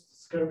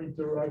most SCARM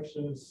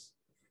interactions,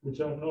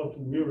 which are not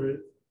weird,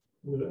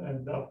 will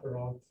end up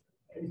around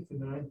 80,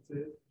 90,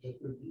 that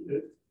will be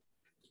it.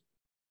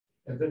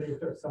 And then you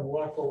have some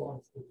wacko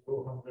ones that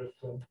go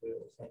 120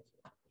 or something.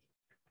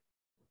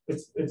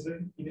 It's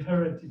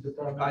inherently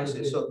determined. I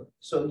see.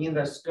 So in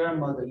the SCARM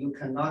model, you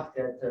cannot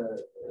get a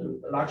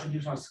large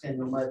neutron scan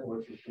no matter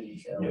what you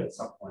do at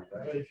some point,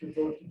 right? But if you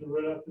go to the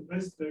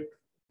relativistic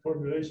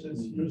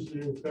formulations,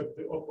 usually you have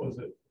the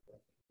opposite.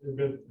 You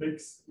get big,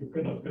 you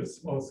cannot get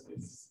small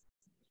skins.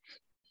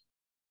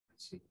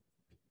 So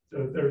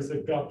there is a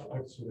gap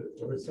actually,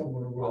 or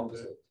somewhere where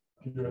the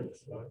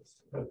PREX lies,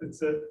 but it's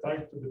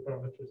tied to the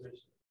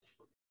parameterization.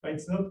 And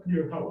it's not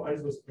clear how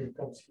isospin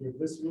comes here.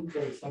 This looks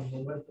like some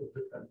momentum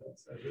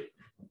dependence,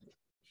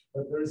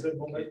 but there is a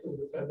momentum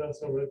dependence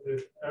over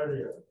the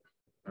area.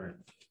 Right.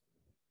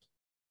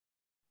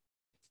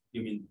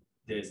 You mean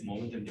there's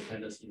momentum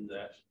dependence in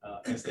the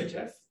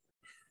SHF?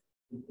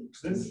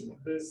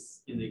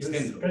 This in the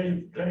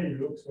extended K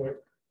looks like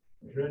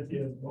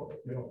gradient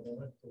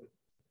momentum.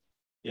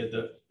 Yeah,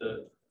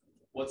 the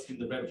what's in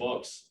the red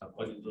box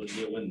according to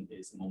year 1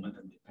 is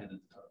momentum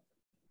dependent curve.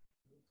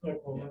 Like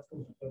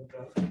momentum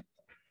dependent,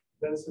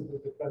 density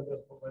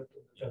dependent,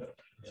 momentum dependent.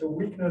 So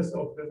weakness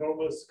of the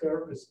normal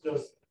curve is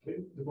just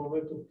the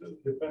momentum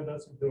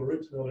dependence of the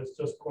original is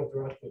just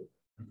quadratic.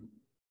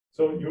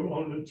 So you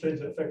only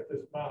change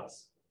effective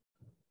mass,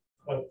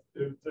 but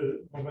if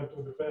the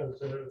momentum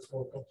dependence generates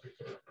more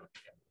complicated.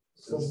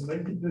 So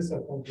maybe this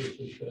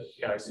accomplishes that.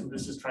 Yeah, I assume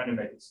this is trying to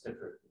make it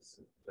stiffer.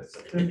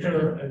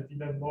 Stiffer and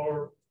in a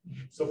more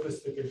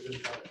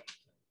sophisticated manner,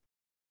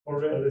 or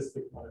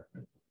realistic manner.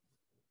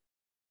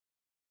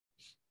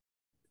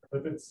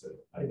 But it's,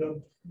 I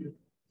don't,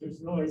 there's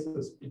no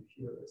isospin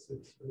here as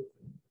it's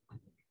written.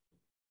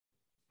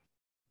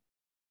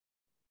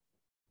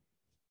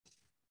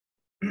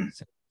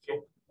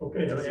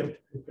 Okay, so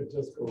you could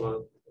just go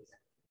on.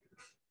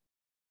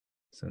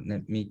 So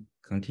let me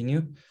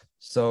continue.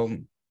 So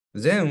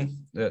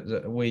then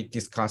we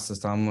discussed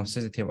some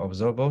sensitive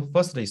observables.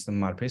 Firstly, is the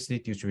multiplicity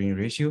distribution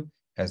ratio,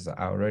 as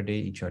I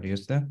already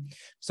introduced.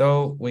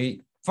 So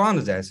we found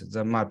that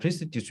the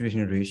multiplicity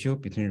distribution ratio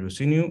between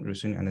ruthenium,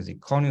 and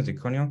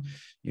zirconium,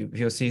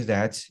 you see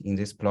that in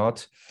this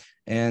plot.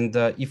 And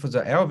if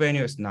the L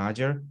value is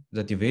larger,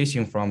 the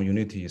deviation from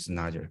unity is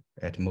larger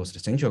at most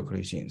central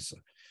collisions.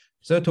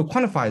 So to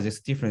quantify these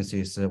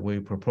differences, we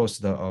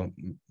proposed the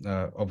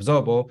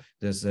observable,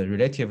 there's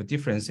relative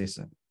differences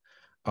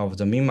of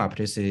the mean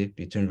multiplicity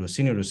between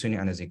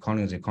ruthenium, and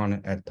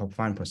zirconium at top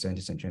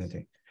 5%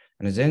 centrality.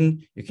 And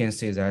then you can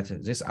see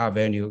that this R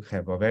value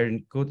have a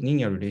very good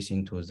linear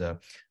relation to the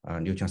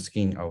neutron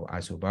skin of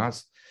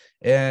isobars.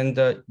 And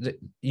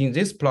in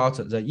this plot,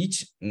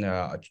 each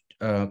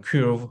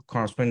curve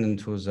corresponding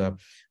to the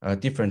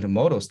different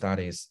model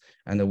studies.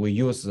 And we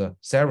use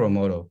several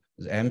models,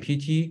 the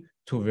MPT,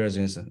 two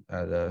versions,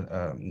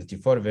 the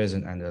default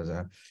version and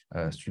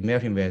the stream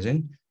mapping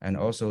version, and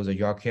also the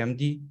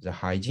URKMD, the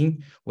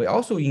hygiene. We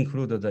also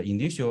included the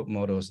initial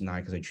models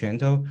like the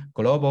Trento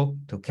global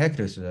to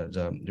calculate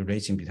the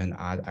relation between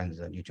R and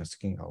the neutron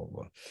skin of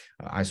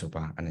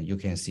isobar. And you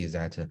can see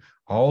that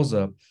all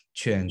the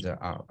trends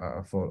are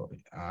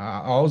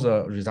all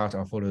the results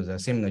are follow the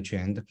similar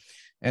trend.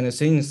 And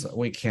since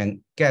we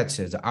can get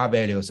the R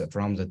values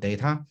from the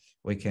data,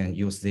 we can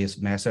use this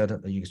method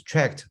to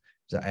extract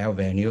the L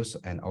values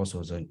and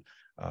also the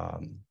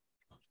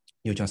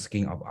neutron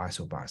skin of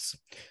isobars.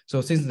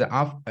 So since the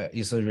R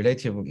is a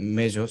relative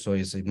measure, so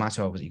it's much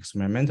of the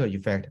experimental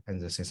effect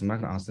and the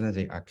systematic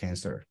uncertainty are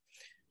cancelled.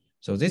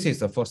 So this is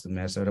the first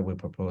method we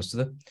proposed.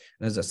 And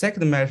the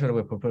second method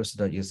we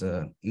proposed is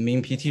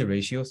mean PT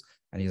ratios,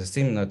 and is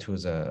similar to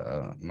the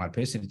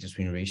multiplicity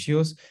distribution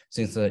ratios,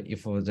 since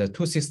if the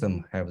two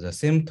systems have the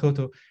same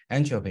total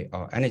entropy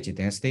or energy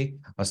density,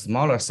 a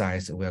smaller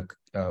size will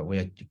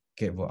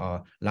give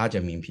a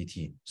larger mean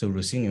PT. So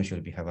Rossinian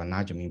should have a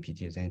larger mean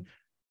PT than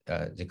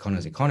the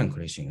Collins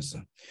collisions.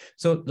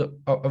 So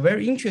a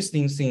very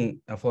interesting thing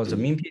for the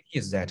mean PT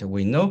is that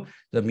we know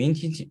the mean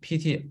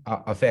PT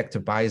are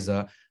affected by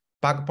the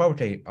bug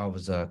property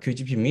of the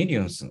QGP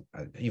medians.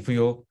 If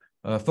you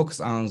focus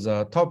on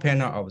the top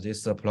panel of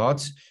this plot,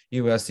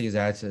 you will see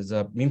that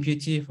the mean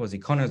PT for the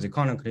Collins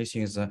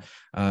collisions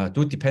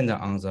do depend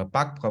on the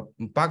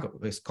bug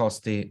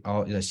viscosity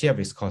or the shear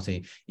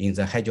viscosity in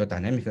the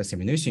hydrodynamic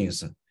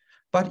simulations.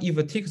 But if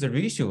you take the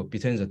ratio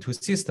between the two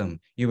systems,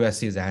 you will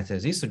see that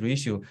this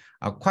ratio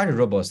are quite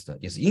robust.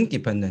 It's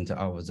independent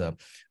of the,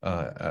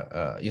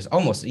 is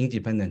almost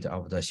independent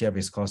of the shear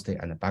viscosity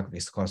and the bug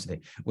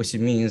viscosity, which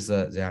means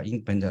they are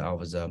independent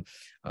of the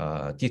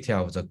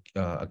detail of the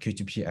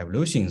QGP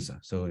evolutions.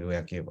 So we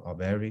will give a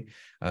very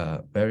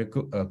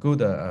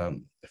good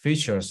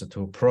features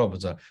to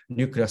probe the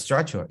nuclear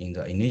structure in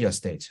the initial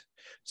state.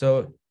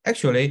 So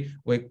actually,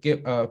 we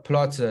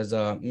plot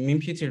the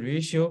mean PT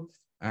ratio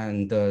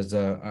and the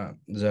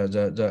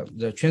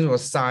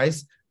transverse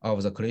size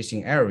of the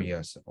collision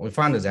areas. We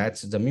found that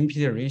the mean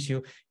PT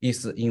ratio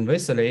is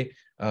inversely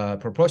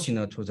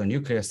proportional to the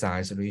nuclear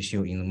size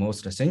ratio in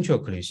most central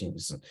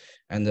collisions.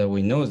 And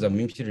we know the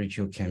mean PT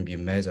ratio can be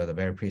measured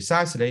very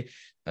precisely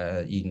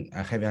in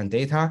heavy ion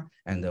data,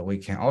 and we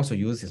can also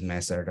use this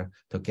method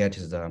to get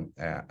the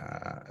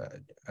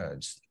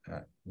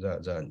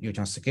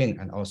neutron skin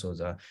and also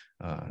the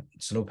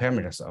slope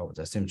parameters of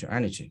the central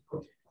energy.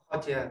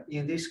 But yeah,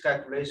 in this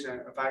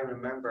calculation, if I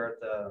remember,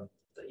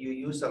 you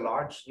use a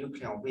large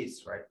nucleon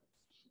width, right?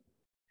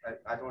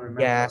 I don't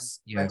remember. Yes,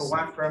 like yes.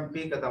 One Fermi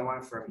bigger than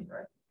 1 Fermi,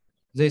 right?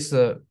 This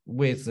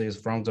width is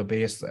from the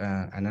base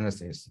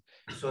analysis.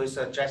 So it's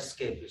a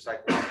jetscape. It's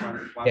like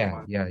 1.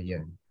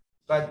 Yeah.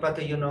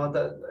 But you know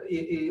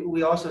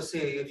we also see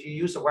if you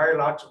use a very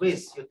large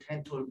width, you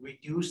tend to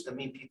reduce the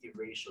mean PT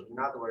ratio. In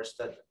other words,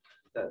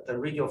 the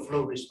radial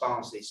flow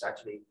response is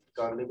actually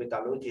got a little bit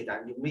diluted,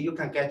 and you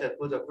can get a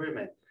good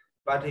agreement.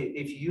 But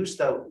if you use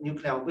the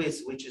nucleon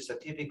width, which is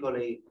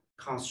typically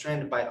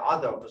constrained by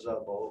other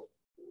observable,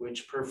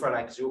 which prefer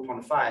like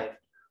 0.5,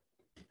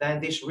 then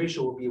this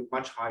ratio will be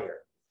much higher.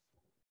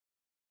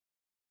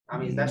 I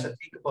mean, that's a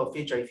typical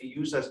feature. If you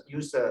use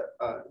a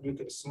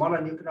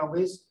smaller nucleon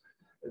width,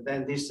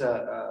 then this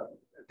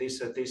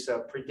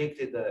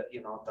predicted the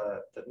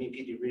mean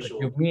PT ratio.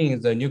 You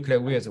mean the nuclear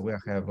width will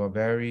have a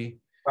very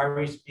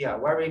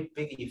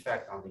big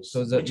effect on this.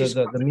 So the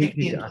mean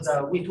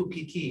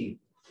PT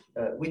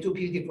the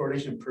V2PT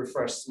correlation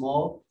prefers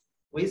small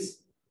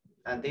width,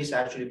 and this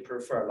actually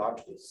prefer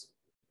large width.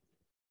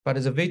 But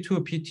the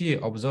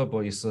V2PT observable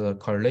is a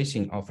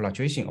correlation of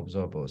fluctuation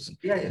observables.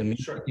 Yeah, the mean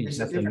sure. PT It's is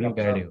a just the mean different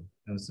value.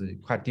 It's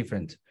quite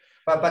different.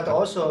 But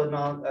also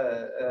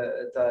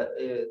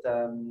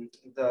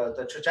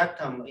the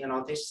trajectory,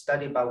 this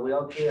study by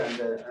Wilke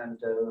and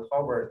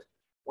Howard,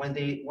 when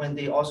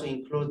they also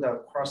include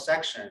the cross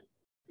section,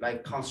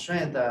 like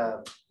constrain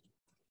the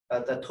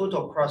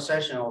total cross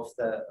section of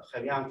the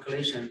heavy ion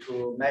collision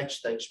to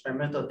match the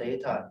experimental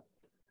data,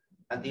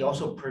 and they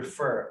also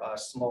prefer a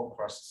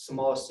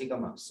small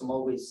sigma,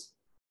 small width.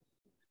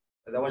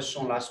 That was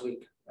shown last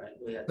week. Right?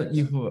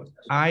 If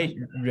I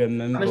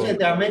remember,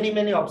 there are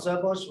many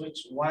observers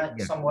which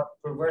somewhat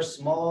prefer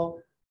small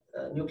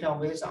nucleon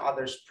widths, and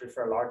others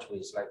prefer large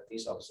widths, like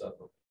this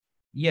observer.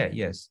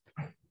 Yes.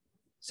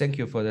 Thank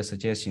you for the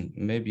suggestion.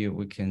 Maybe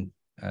we can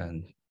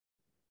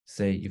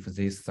say if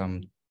there's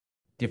some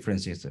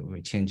differences,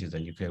 we change the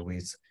nuclear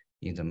width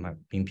in the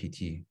mean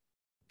PT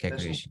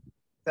calculation.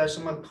 There's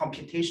some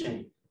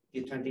computation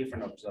between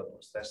different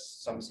observers. That's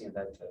something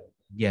that.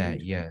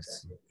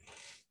 Yes.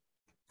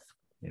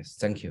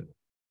 Thank you.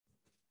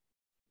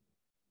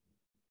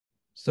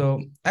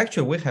 So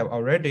actually, we have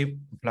already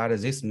applied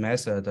this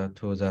method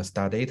to the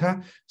star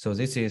data. So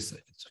this is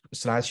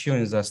slide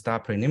showing the star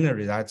preliminary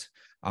results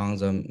on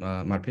the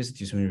multiplicity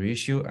distribution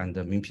ratio and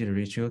the mean PT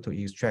ratio to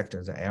extract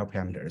the L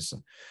parameters.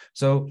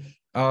 So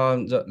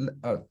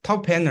the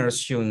top panel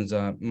shows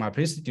the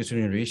multiplicity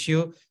distribution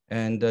ratio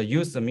and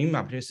use the mean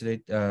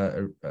multiplicity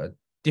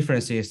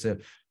difference is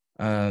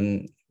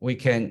we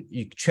can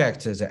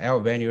extract the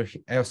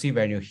LC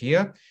value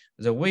here.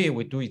 The way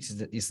we do it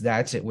is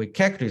that we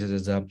calculate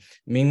the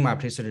mean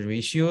multiplicity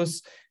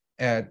ratios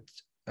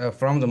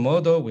from the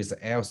model with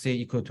LC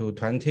equal to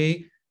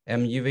 20,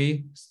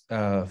 MEV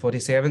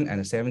 47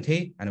 and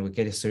 70, and we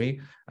get 3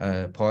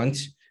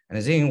 points.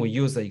 And then we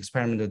use the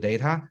experimental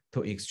data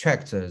to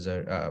extract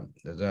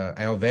the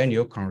L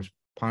value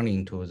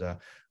corresponding to the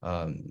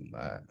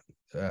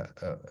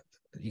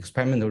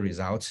experimental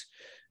results.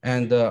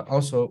 And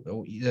also,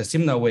 the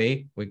similar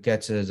way, we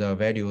get the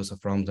values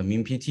from the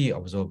mean PT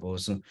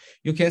observables.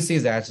 You can see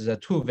that the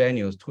two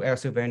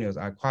LC values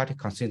are quite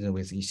consistent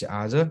with each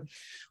other.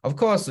 Of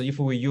course, if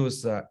we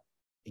use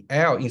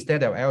L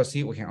instead of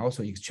LC, we can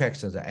also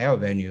extract the L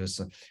values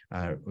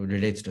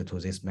related to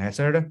this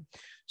method.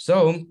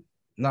 So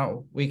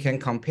now we can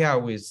compare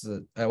with,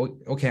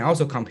 we can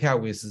also compare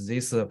with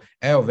this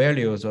L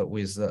values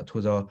with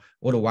to the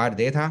worldwide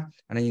data.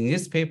 And in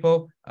this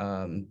paper,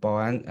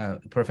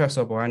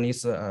 Professor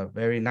Boani's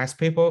very nice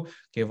paper,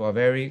 gave a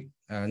very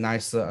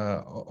nice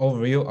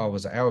overview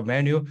of the L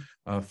value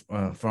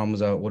from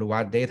the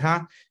worldwide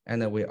data.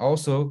 And we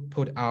also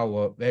put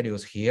our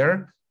values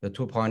here, the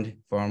 2 point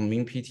from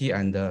mean PT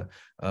and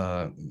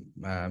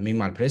mean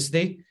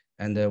multiplicity.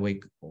 And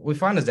we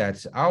found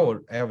that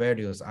our L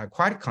values are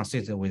quite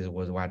consistent with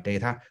worldwide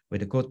data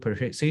with good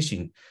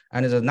precision.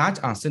 And the large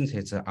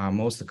uncertainties are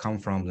most come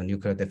from the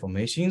nuclear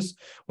deformations.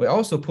 We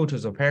also put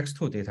the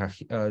PRX2 data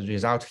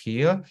result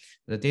here.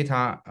 The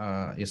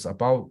data is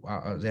above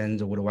than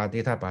the worldwide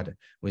data, but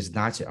with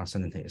large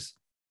uncertainties.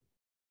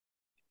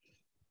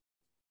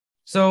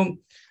 So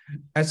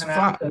as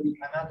far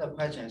another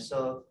question.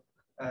 So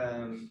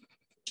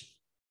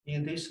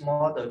in this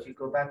model, if you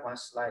go back one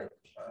slide,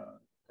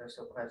 there's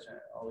a question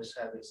I always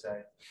have is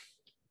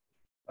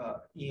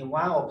in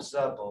one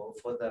observable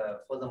for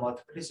the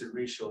multiplicity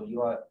ratio,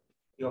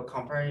 you're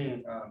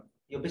comparing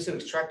you basically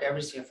extract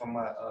everything from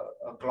a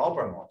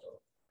global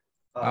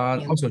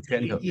model. Also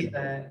gender.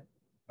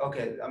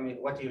 Okay, I mean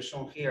what you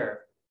shown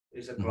here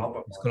is a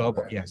global model.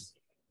 Global, right? yes.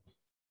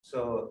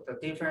 So the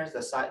difference,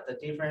 the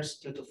difference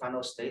due to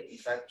final state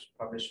effect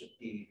probably should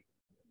be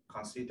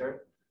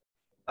considered.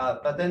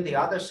 But then the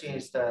other thing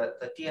is the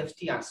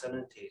DFT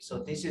uncertainty. So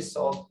this is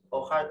all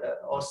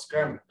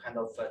SCRM kind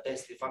of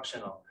density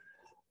functional.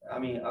 I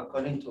mean,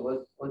 according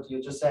to what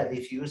you just said,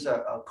 if you use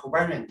a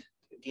covariant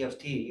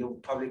DFT, you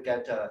probably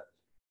get a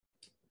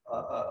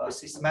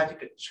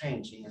systematic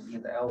change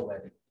in the L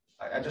value.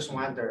 I just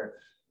wonder,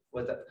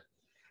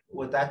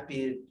 would that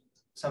be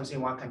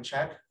something one can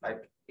check?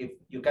 Like if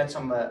you get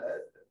some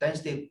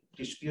density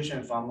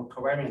distribution from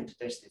covariant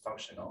density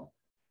functional,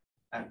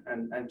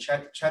 and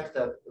check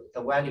the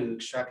value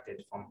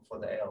extracted for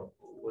the L,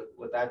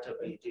 would that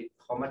be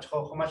how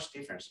much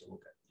difference you will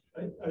get?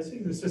 I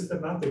think the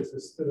systematics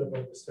is still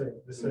about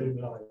the same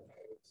line.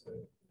 I would say.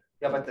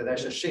 Yeah, but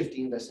there's a shift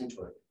in the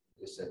centroid,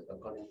 you said,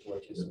 according to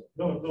what you said.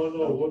 No.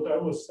 What I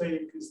was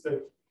saying is that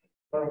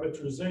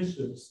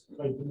parameterizations,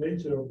 like the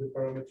nature of the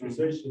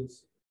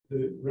parameterizations,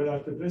 the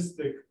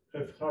relativistic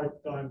have hard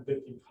time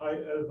getting high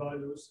L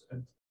values,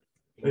 and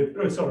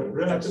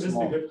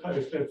relativistic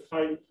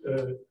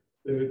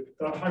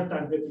have hard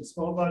time getting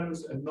small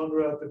values, and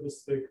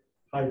non-relativistic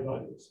high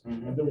values.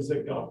 And there is a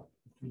gap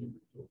between the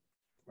two.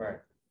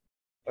 Right.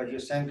 But you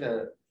think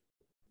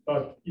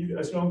but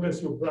as long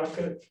as you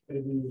bracket,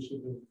 maybe you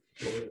shouldn't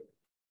go there.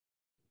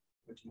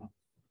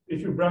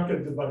 If you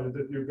bracket the value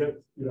that you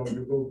get,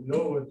 you go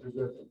low and you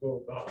get to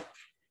go above.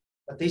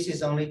 But this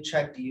is only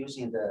checked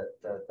using the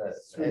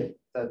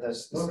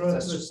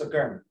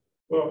SCRM.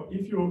 Well,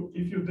 if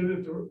you did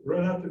it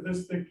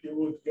relativistic, you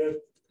would get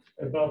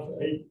above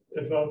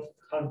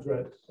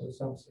 100 or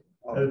something.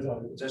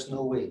 There's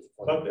no way.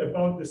 But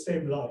about the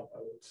same line, I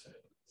would say,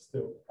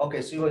 still.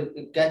 Okay, so you will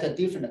get a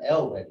different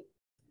L value.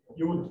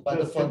 You would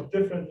get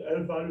different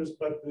L values,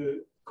 but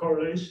the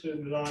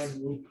correlation line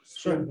would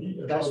still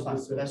be about the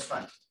same. That's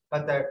fine.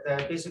 But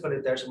basically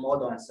there's a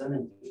model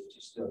uncertainty which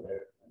is still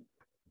there.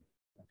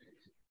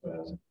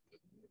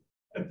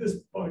 At this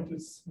point,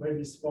 it's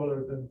maybe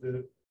smaller than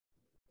the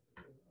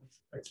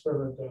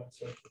experimental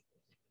uncertainty.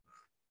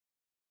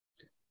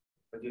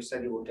 But you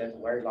said you will get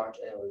very large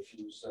L if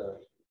you use.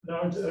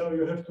 Large L,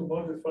 you have to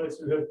modify,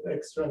 so you have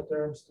extra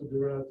terms to the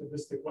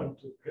relativistic one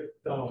to get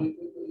down.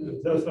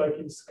 Just like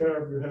in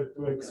SCRM, you have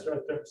two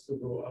extra terms to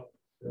go up.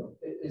 Yeah.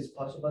 Is it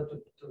possible to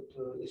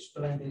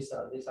explain this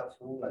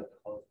afternoon, like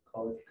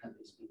how can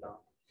this be done?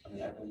 I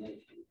mean, I don't know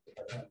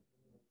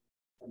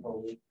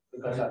if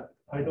because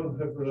I don't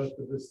have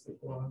relativistic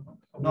one.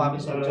 No, I mean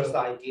just the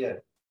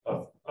idea.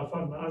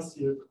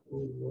 Afanasiak, who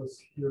was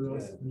here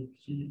last week,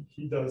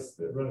 he does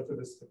the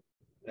relativistic.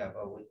 Yeah,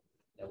 but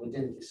we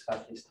didn't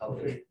discuss this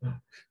topic. Okay.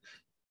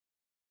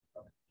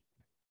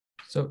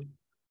 So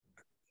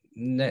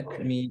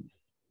let me.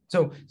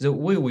 So the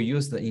way we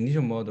use the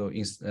initial model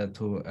is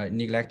to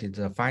neglect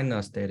the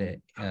final state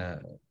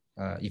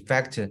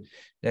effect.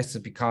 That's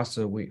because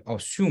we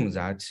assume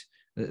that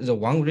the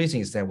one reason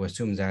is that we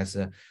assume that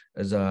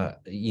the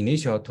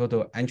initial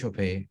total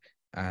entropy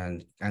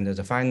and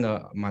the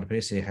final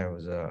multiplicity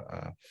has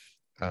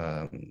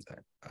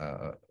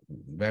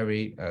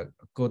very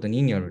good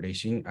linear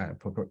relation,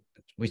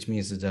 which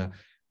means the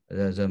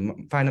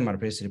final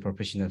multiplicity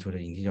proportional to the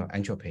integral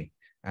entropy,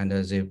 and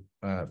the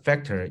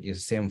factor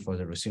is same for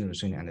the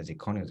Rossini and the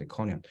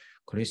zirconium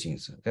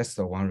collisions. That's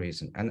the one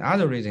reason. And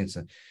other reasons,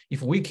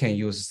 if we can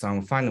use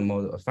some final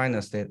model,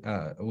 final state,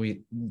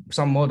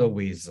 some model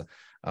with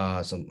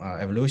some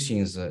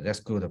evolutions, that's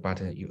good,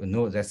 but you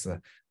know that's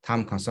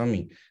time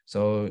consuming.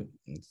 So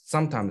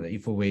sometimes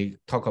if we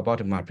talk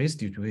about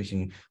multiplicity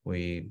distribution,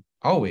 we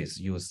always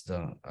use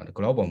the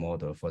global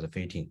model for the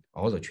fitting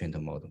or the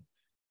Trent model.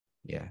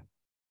 Yeah.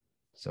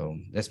 So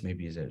that's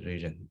maybe the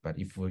reason. But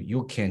if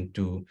you can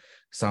do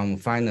some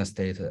final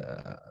state,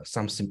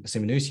 some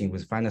simulation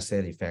with final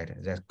state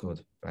effect, that's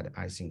good. But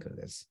I think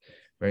that's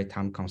very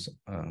time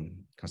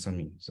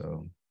consuming.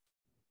 So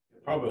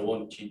probably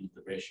won't change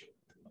the ratio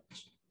too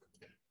much.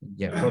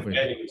 Yeah, probably.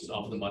 Values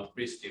of the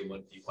multiplicity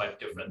would be quite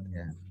different.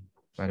 Yeah,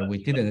 but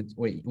we didn't.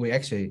 We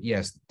actually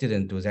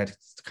didn't do that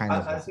kind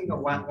of. I think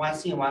one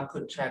thing one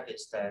could check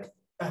is that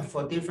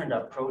for different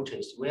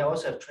approaches, we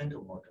also have Trent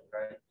model,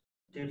 right?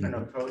 Different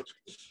approaches.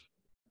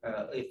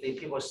 If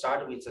people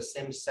start with the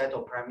same set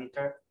of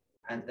parameter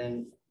and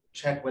then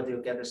check whether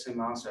you get the same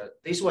answer.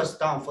 This was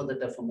done for the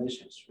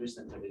deformations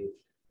recently.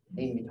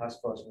 In task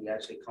force, we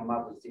actually come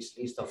up with this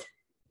list of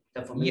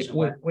deformation.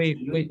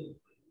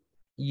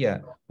 Yeah,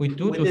 we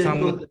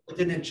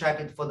didn't check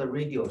it for the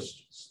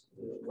radius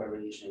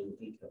variation in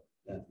detail.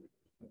 Yeah,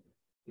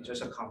 it's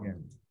just a comment.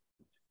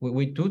 Yeah.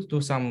 We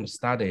do some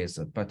studies,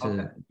 but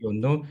Okay. you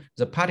know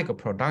the particle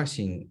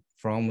production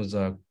from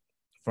the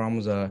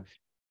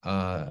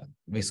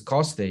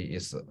viscosity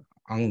is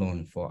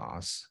unknown for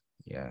us.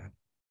 Yeah.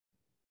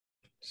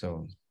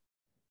 So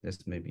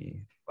this may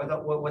be.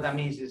 What that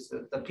means is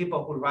the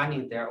people who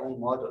running their own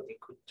model, they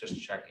could just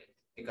check it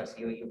because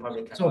you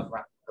probably cannot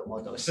run the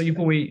models. So if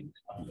we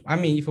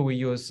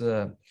use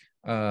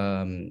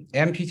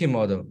MPT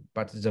model,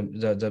 but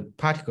the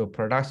particle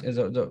production,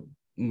 the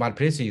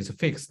multiplicity is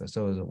fixed,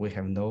 so we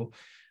have no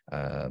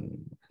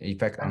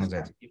effect on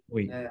that.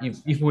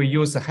 If we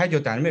use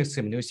hydrodynamic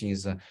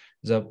simulations,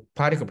 the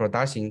particle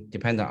production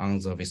depends on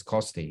the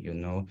viscosity. You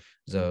know,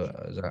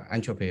 the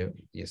entropy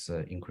is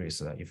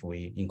increased if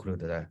we include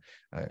the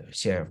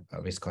shear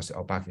viscosity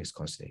or bulk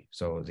viscosity.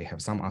 So they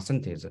have some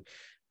uncertainties,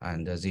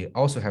 and they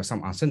also have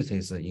some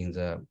uncertainties in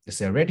the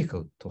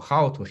theoretical to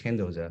how to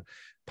handle the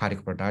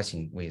particle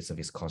production with the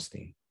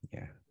viscosity.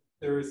 Yeah.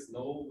 There is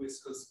no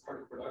viscous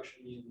particle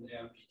production in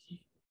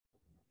MPT.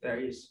 There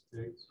is.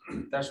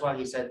 That's why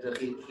he said that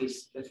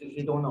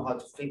he don't know how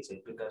to fix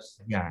it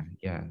because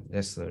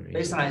that's the reason.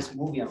 baseline is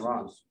moving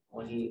around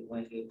when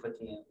he put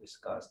in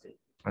viscosity.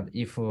 But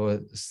if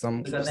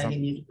some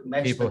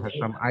people have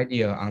some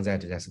idea on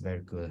that, that's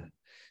very good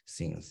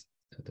things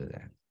to do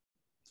that.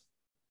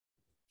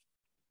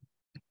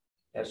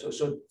 Yeah,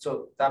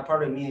 so that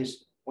probably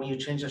means when you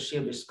change the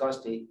shear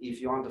viscosity,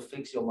 if you want to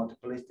fix your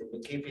multiplicity,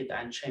 but keep it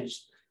unchanged,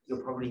 you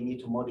probably need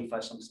to modify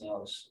something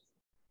else.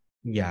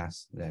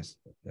 Yes,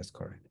 that's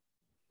correct.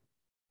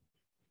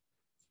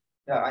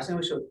 Yeah, I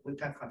think we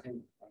can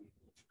continue.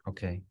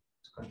 Okay.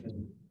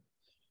 Continue.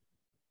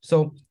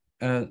 So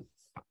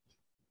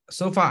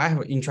so far I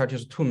have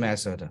introduced two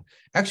methods.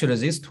 Actually,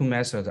 these two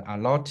methods are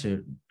not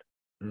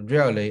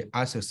really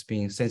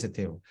isospin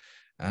sensitive.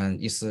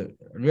 And it's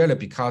really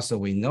because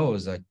we know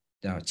the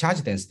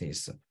charge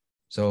densities.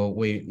 So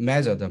we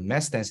measure the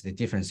mass density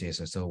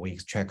differences. So we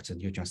extract the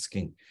neutron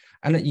skin.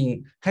 And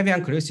in heavy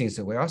ion collisions,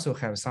 we also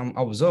have some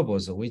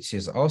observables, which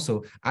is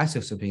also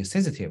isospin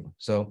sensitive.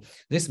 So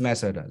this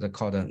method is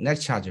called the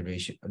net charge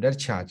ratio, net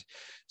charge.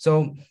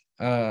 So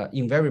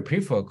in very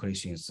peripheral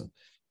collisions,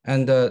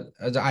 and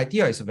the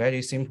idea is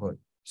very simple.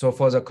 So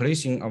for the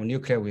collision of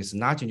nuclei with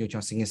large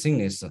neutron skin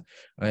thickness,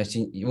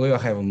 we will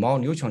have more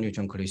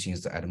neutron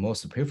collisions at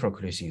most peripheral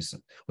collisions.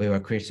 We will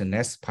create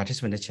less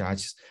participant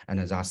charges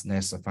and thus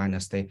less final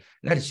state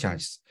net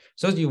charges.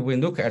 So if we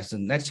look at the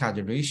net charge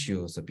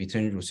ratios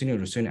between Rossini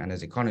and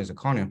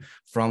zirconium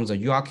from the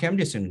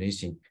URKMD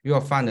simulation, you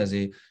will find that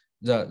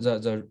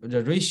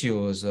the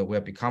ratios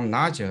will become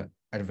larger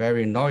at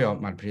very lower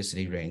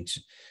multiplicity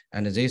range.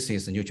 And this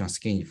is the neutron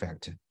skin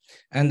effect.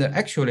 And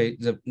actually,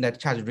 the net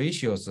charge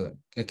ratios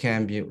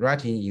can be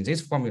written in this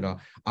formula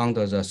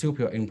under the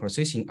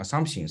superimposition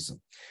assumptions.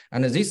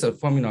 And these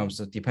formulas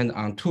depend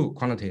on two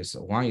quantities.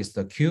 One is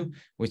the Q,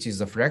 which is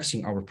the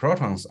fraction of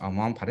protons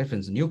among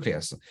participants'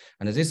 nucleus.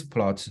 And this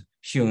plot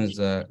shows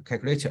the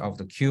calculation of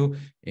the Q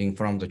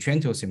from the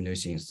Trent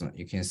simulations.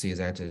 You can see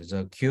that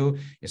the Q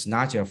is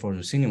larger for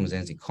ruthenium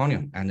than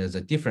zirconium, and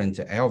the different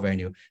L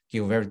value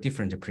give very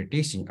different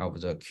prediction of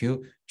the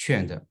Q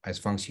trend as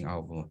function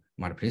of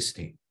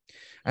multiplicity.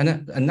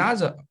 And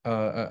another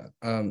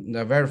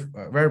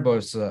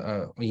variables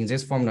in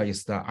this formula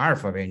is the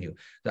alpha value.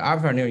 The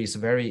alpha value is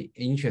very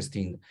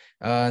interesting.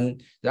 The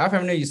alpha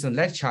value is the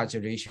net charge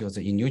ratios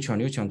in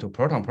neutron to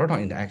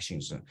proton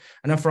interactions.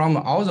 And from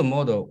all the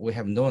model, we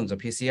have known the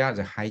PCR,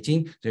 the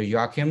hygiene, the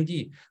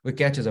URKMD, we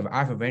get the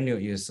alpha value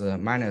is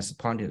minus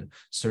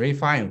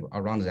 0.35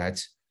 around that.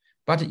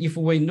 But if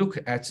we look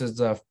at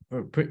the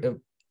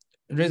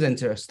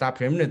recent star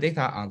preliminary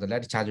data on the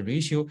net charge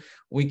ratio,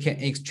 we can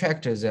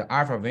extract the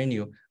alpha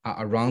value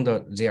around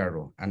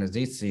 0. And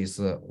this is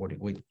what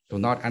we do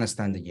not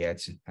understand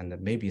yet. And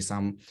maybe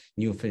some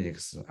new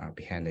physics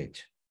behind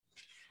it.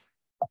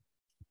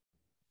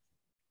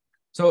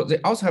 So they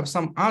also have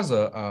some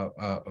other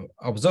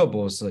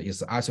observables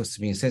is also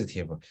spin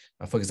sensitive.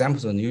 For example,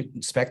 the new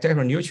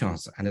spectacular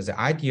neutrons, and the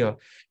idea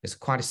is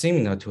quite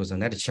similar to the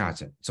net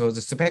charge. So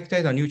the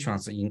spectacular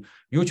neutrons in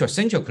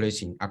ultra-central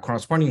collision are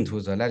corresponding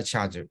to the net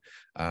charge in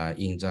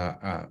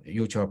the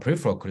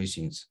ultra-peripheral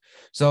collisions.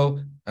 So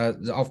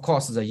of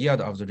course, the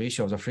yield of the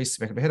ratio of the free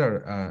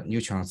spectacular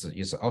neutrons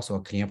is also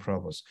a clear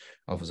purpose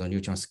of the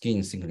neutron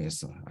skin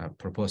thickness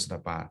proposed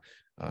by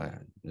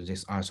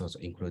this also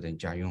including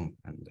Jia Yong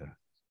and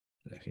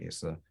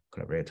his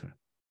collaborator.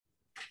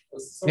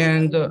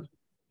 And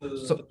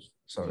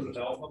sorry. The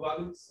alpha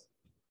values?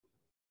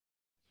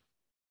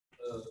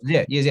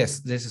 Yes,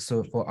 this is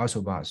for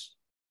also bars.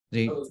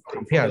 They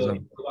compare the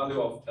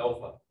value of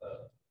alpha.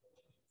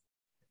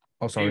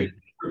 Oh, sorry.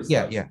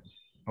 Yeah.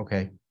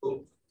 Okay.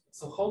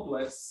 So how do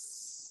I?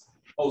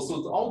 Oh,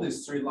 so all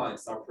these three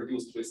lines are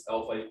produced with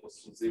alpha equals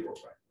to 0,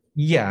 right?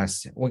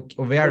 Yes, we're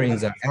varying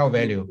the L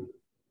value.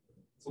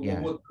 So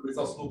what would the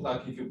results look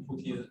like if you put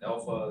in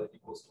alpha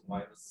equals to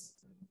minus?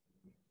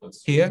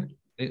 Here,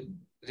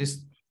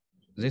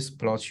 this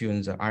plot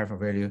showing the alpha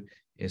value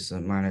is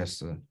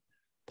minus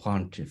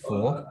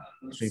 0.4.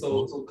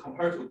 So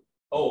compared to,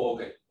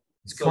 okay.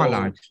 It's quite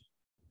large.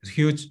 It's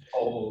huge.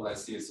 Oh, I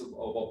see. So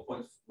about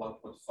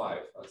 1.5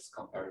 as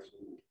compared to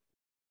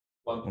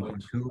 1.2,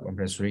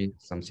 1.3,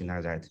 something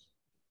like that.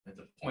 And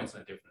the points are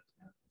different.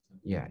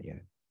 Yeah.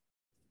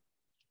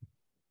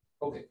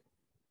 Okay.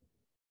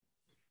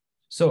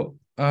 So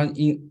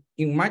in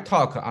my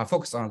talk, I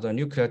focus on the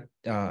nuclear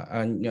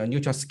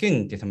neutron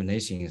skin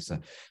determinations.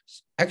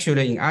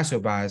 Actually, in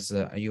isobars,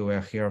 you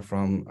will hear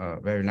from a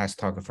very nice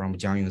talk from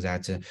Jia Yong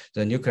that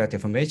the nuclear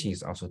deformation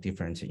is also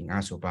different in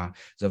isobar.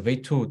 The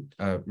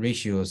V2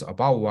 ratios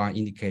above 1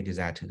 indicate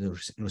that the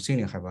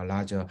ruthenium have a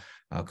larger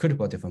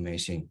critical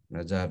deformation.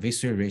 The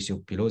V3 ratio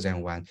below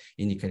than 1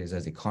 indicates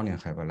that the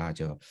zirconium have a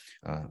larger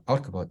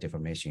outcrop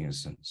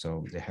deformations.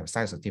 So they have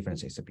size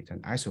differences between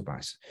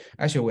isobars.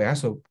 Actually, we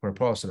also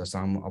proposed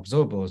some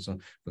observables,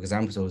 for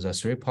example, the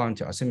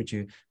 3-point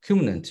asymmetry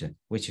cumulant,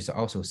 which is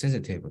also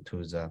sensitive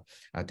to the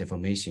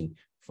deformation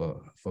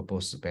for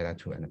both beta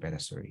 2 and beta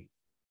 3.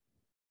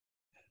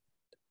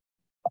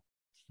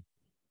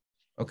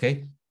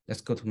 Okay,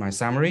 let's go to my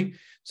summary.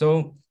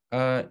 So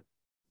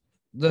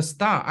the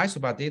star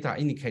isobar data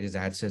indicates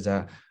that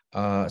the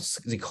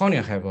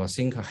zirconium have a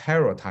zinc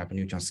hero type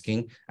neutron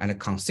skin and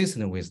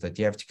consistent with the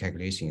DFT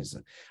calculations.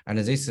 And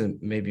this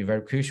may be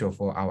very crucial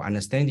for our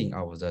understanding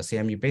of the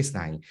CME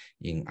baseline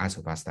in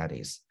isobar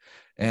studies.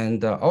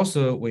 And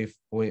also,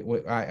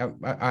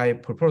 I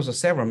proposed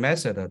several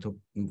methods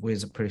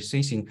with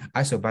precision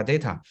isobar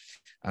data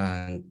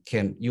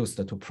can use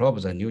to probe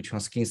the neutron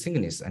skin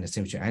thickness and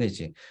symmetry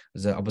energy.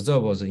 The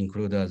observables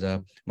include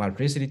the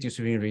multiplicity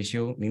distribution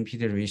ratio, mean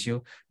PT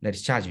ratio, net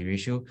charge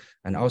ratio,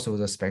 and also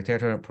the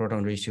spectator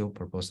proton ratio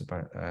proposed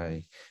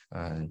by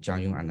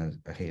Jia Yong and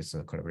his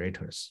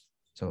collaborators.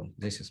 So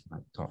this is my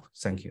talk.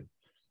 Thank you.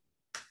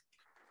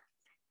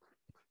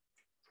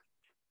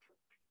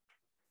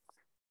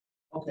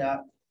 Okay,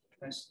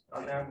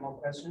 are there more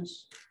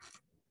questions?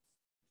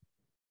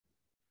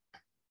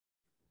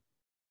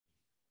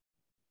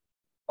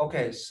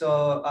 Okay,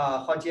 so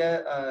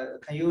Hojie,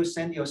 can you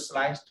send your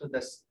slides to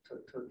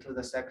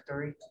the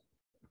secretary?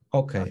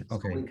 Okay. So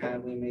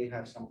we may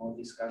have some more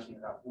discussion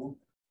in that room.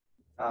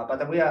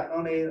 But we are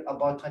only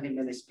about 20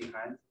 minutes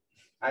behind.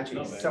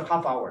 Actually, it's a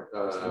half hour.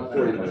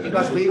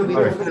 Because we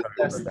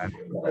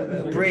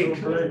break.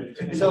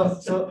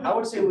 So I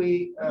would say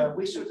we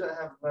should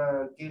have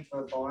give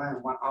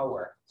Boan 1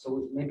 hour.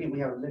 So maybe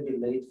we are a little bit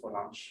late for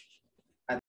lunch.